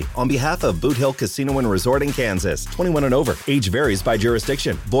responsibly. On behalf of Boot Hill Casino and Resort in Kansas, 21 and over. Age varies by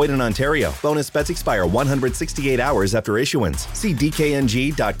jurisdiction. Void in Ontario. Bonus bets expire 168 hours after issuance. See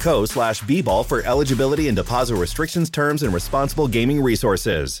dkng.co/bball for eligibility and deposit restrictions, terms, and responsible gaming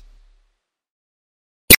resources.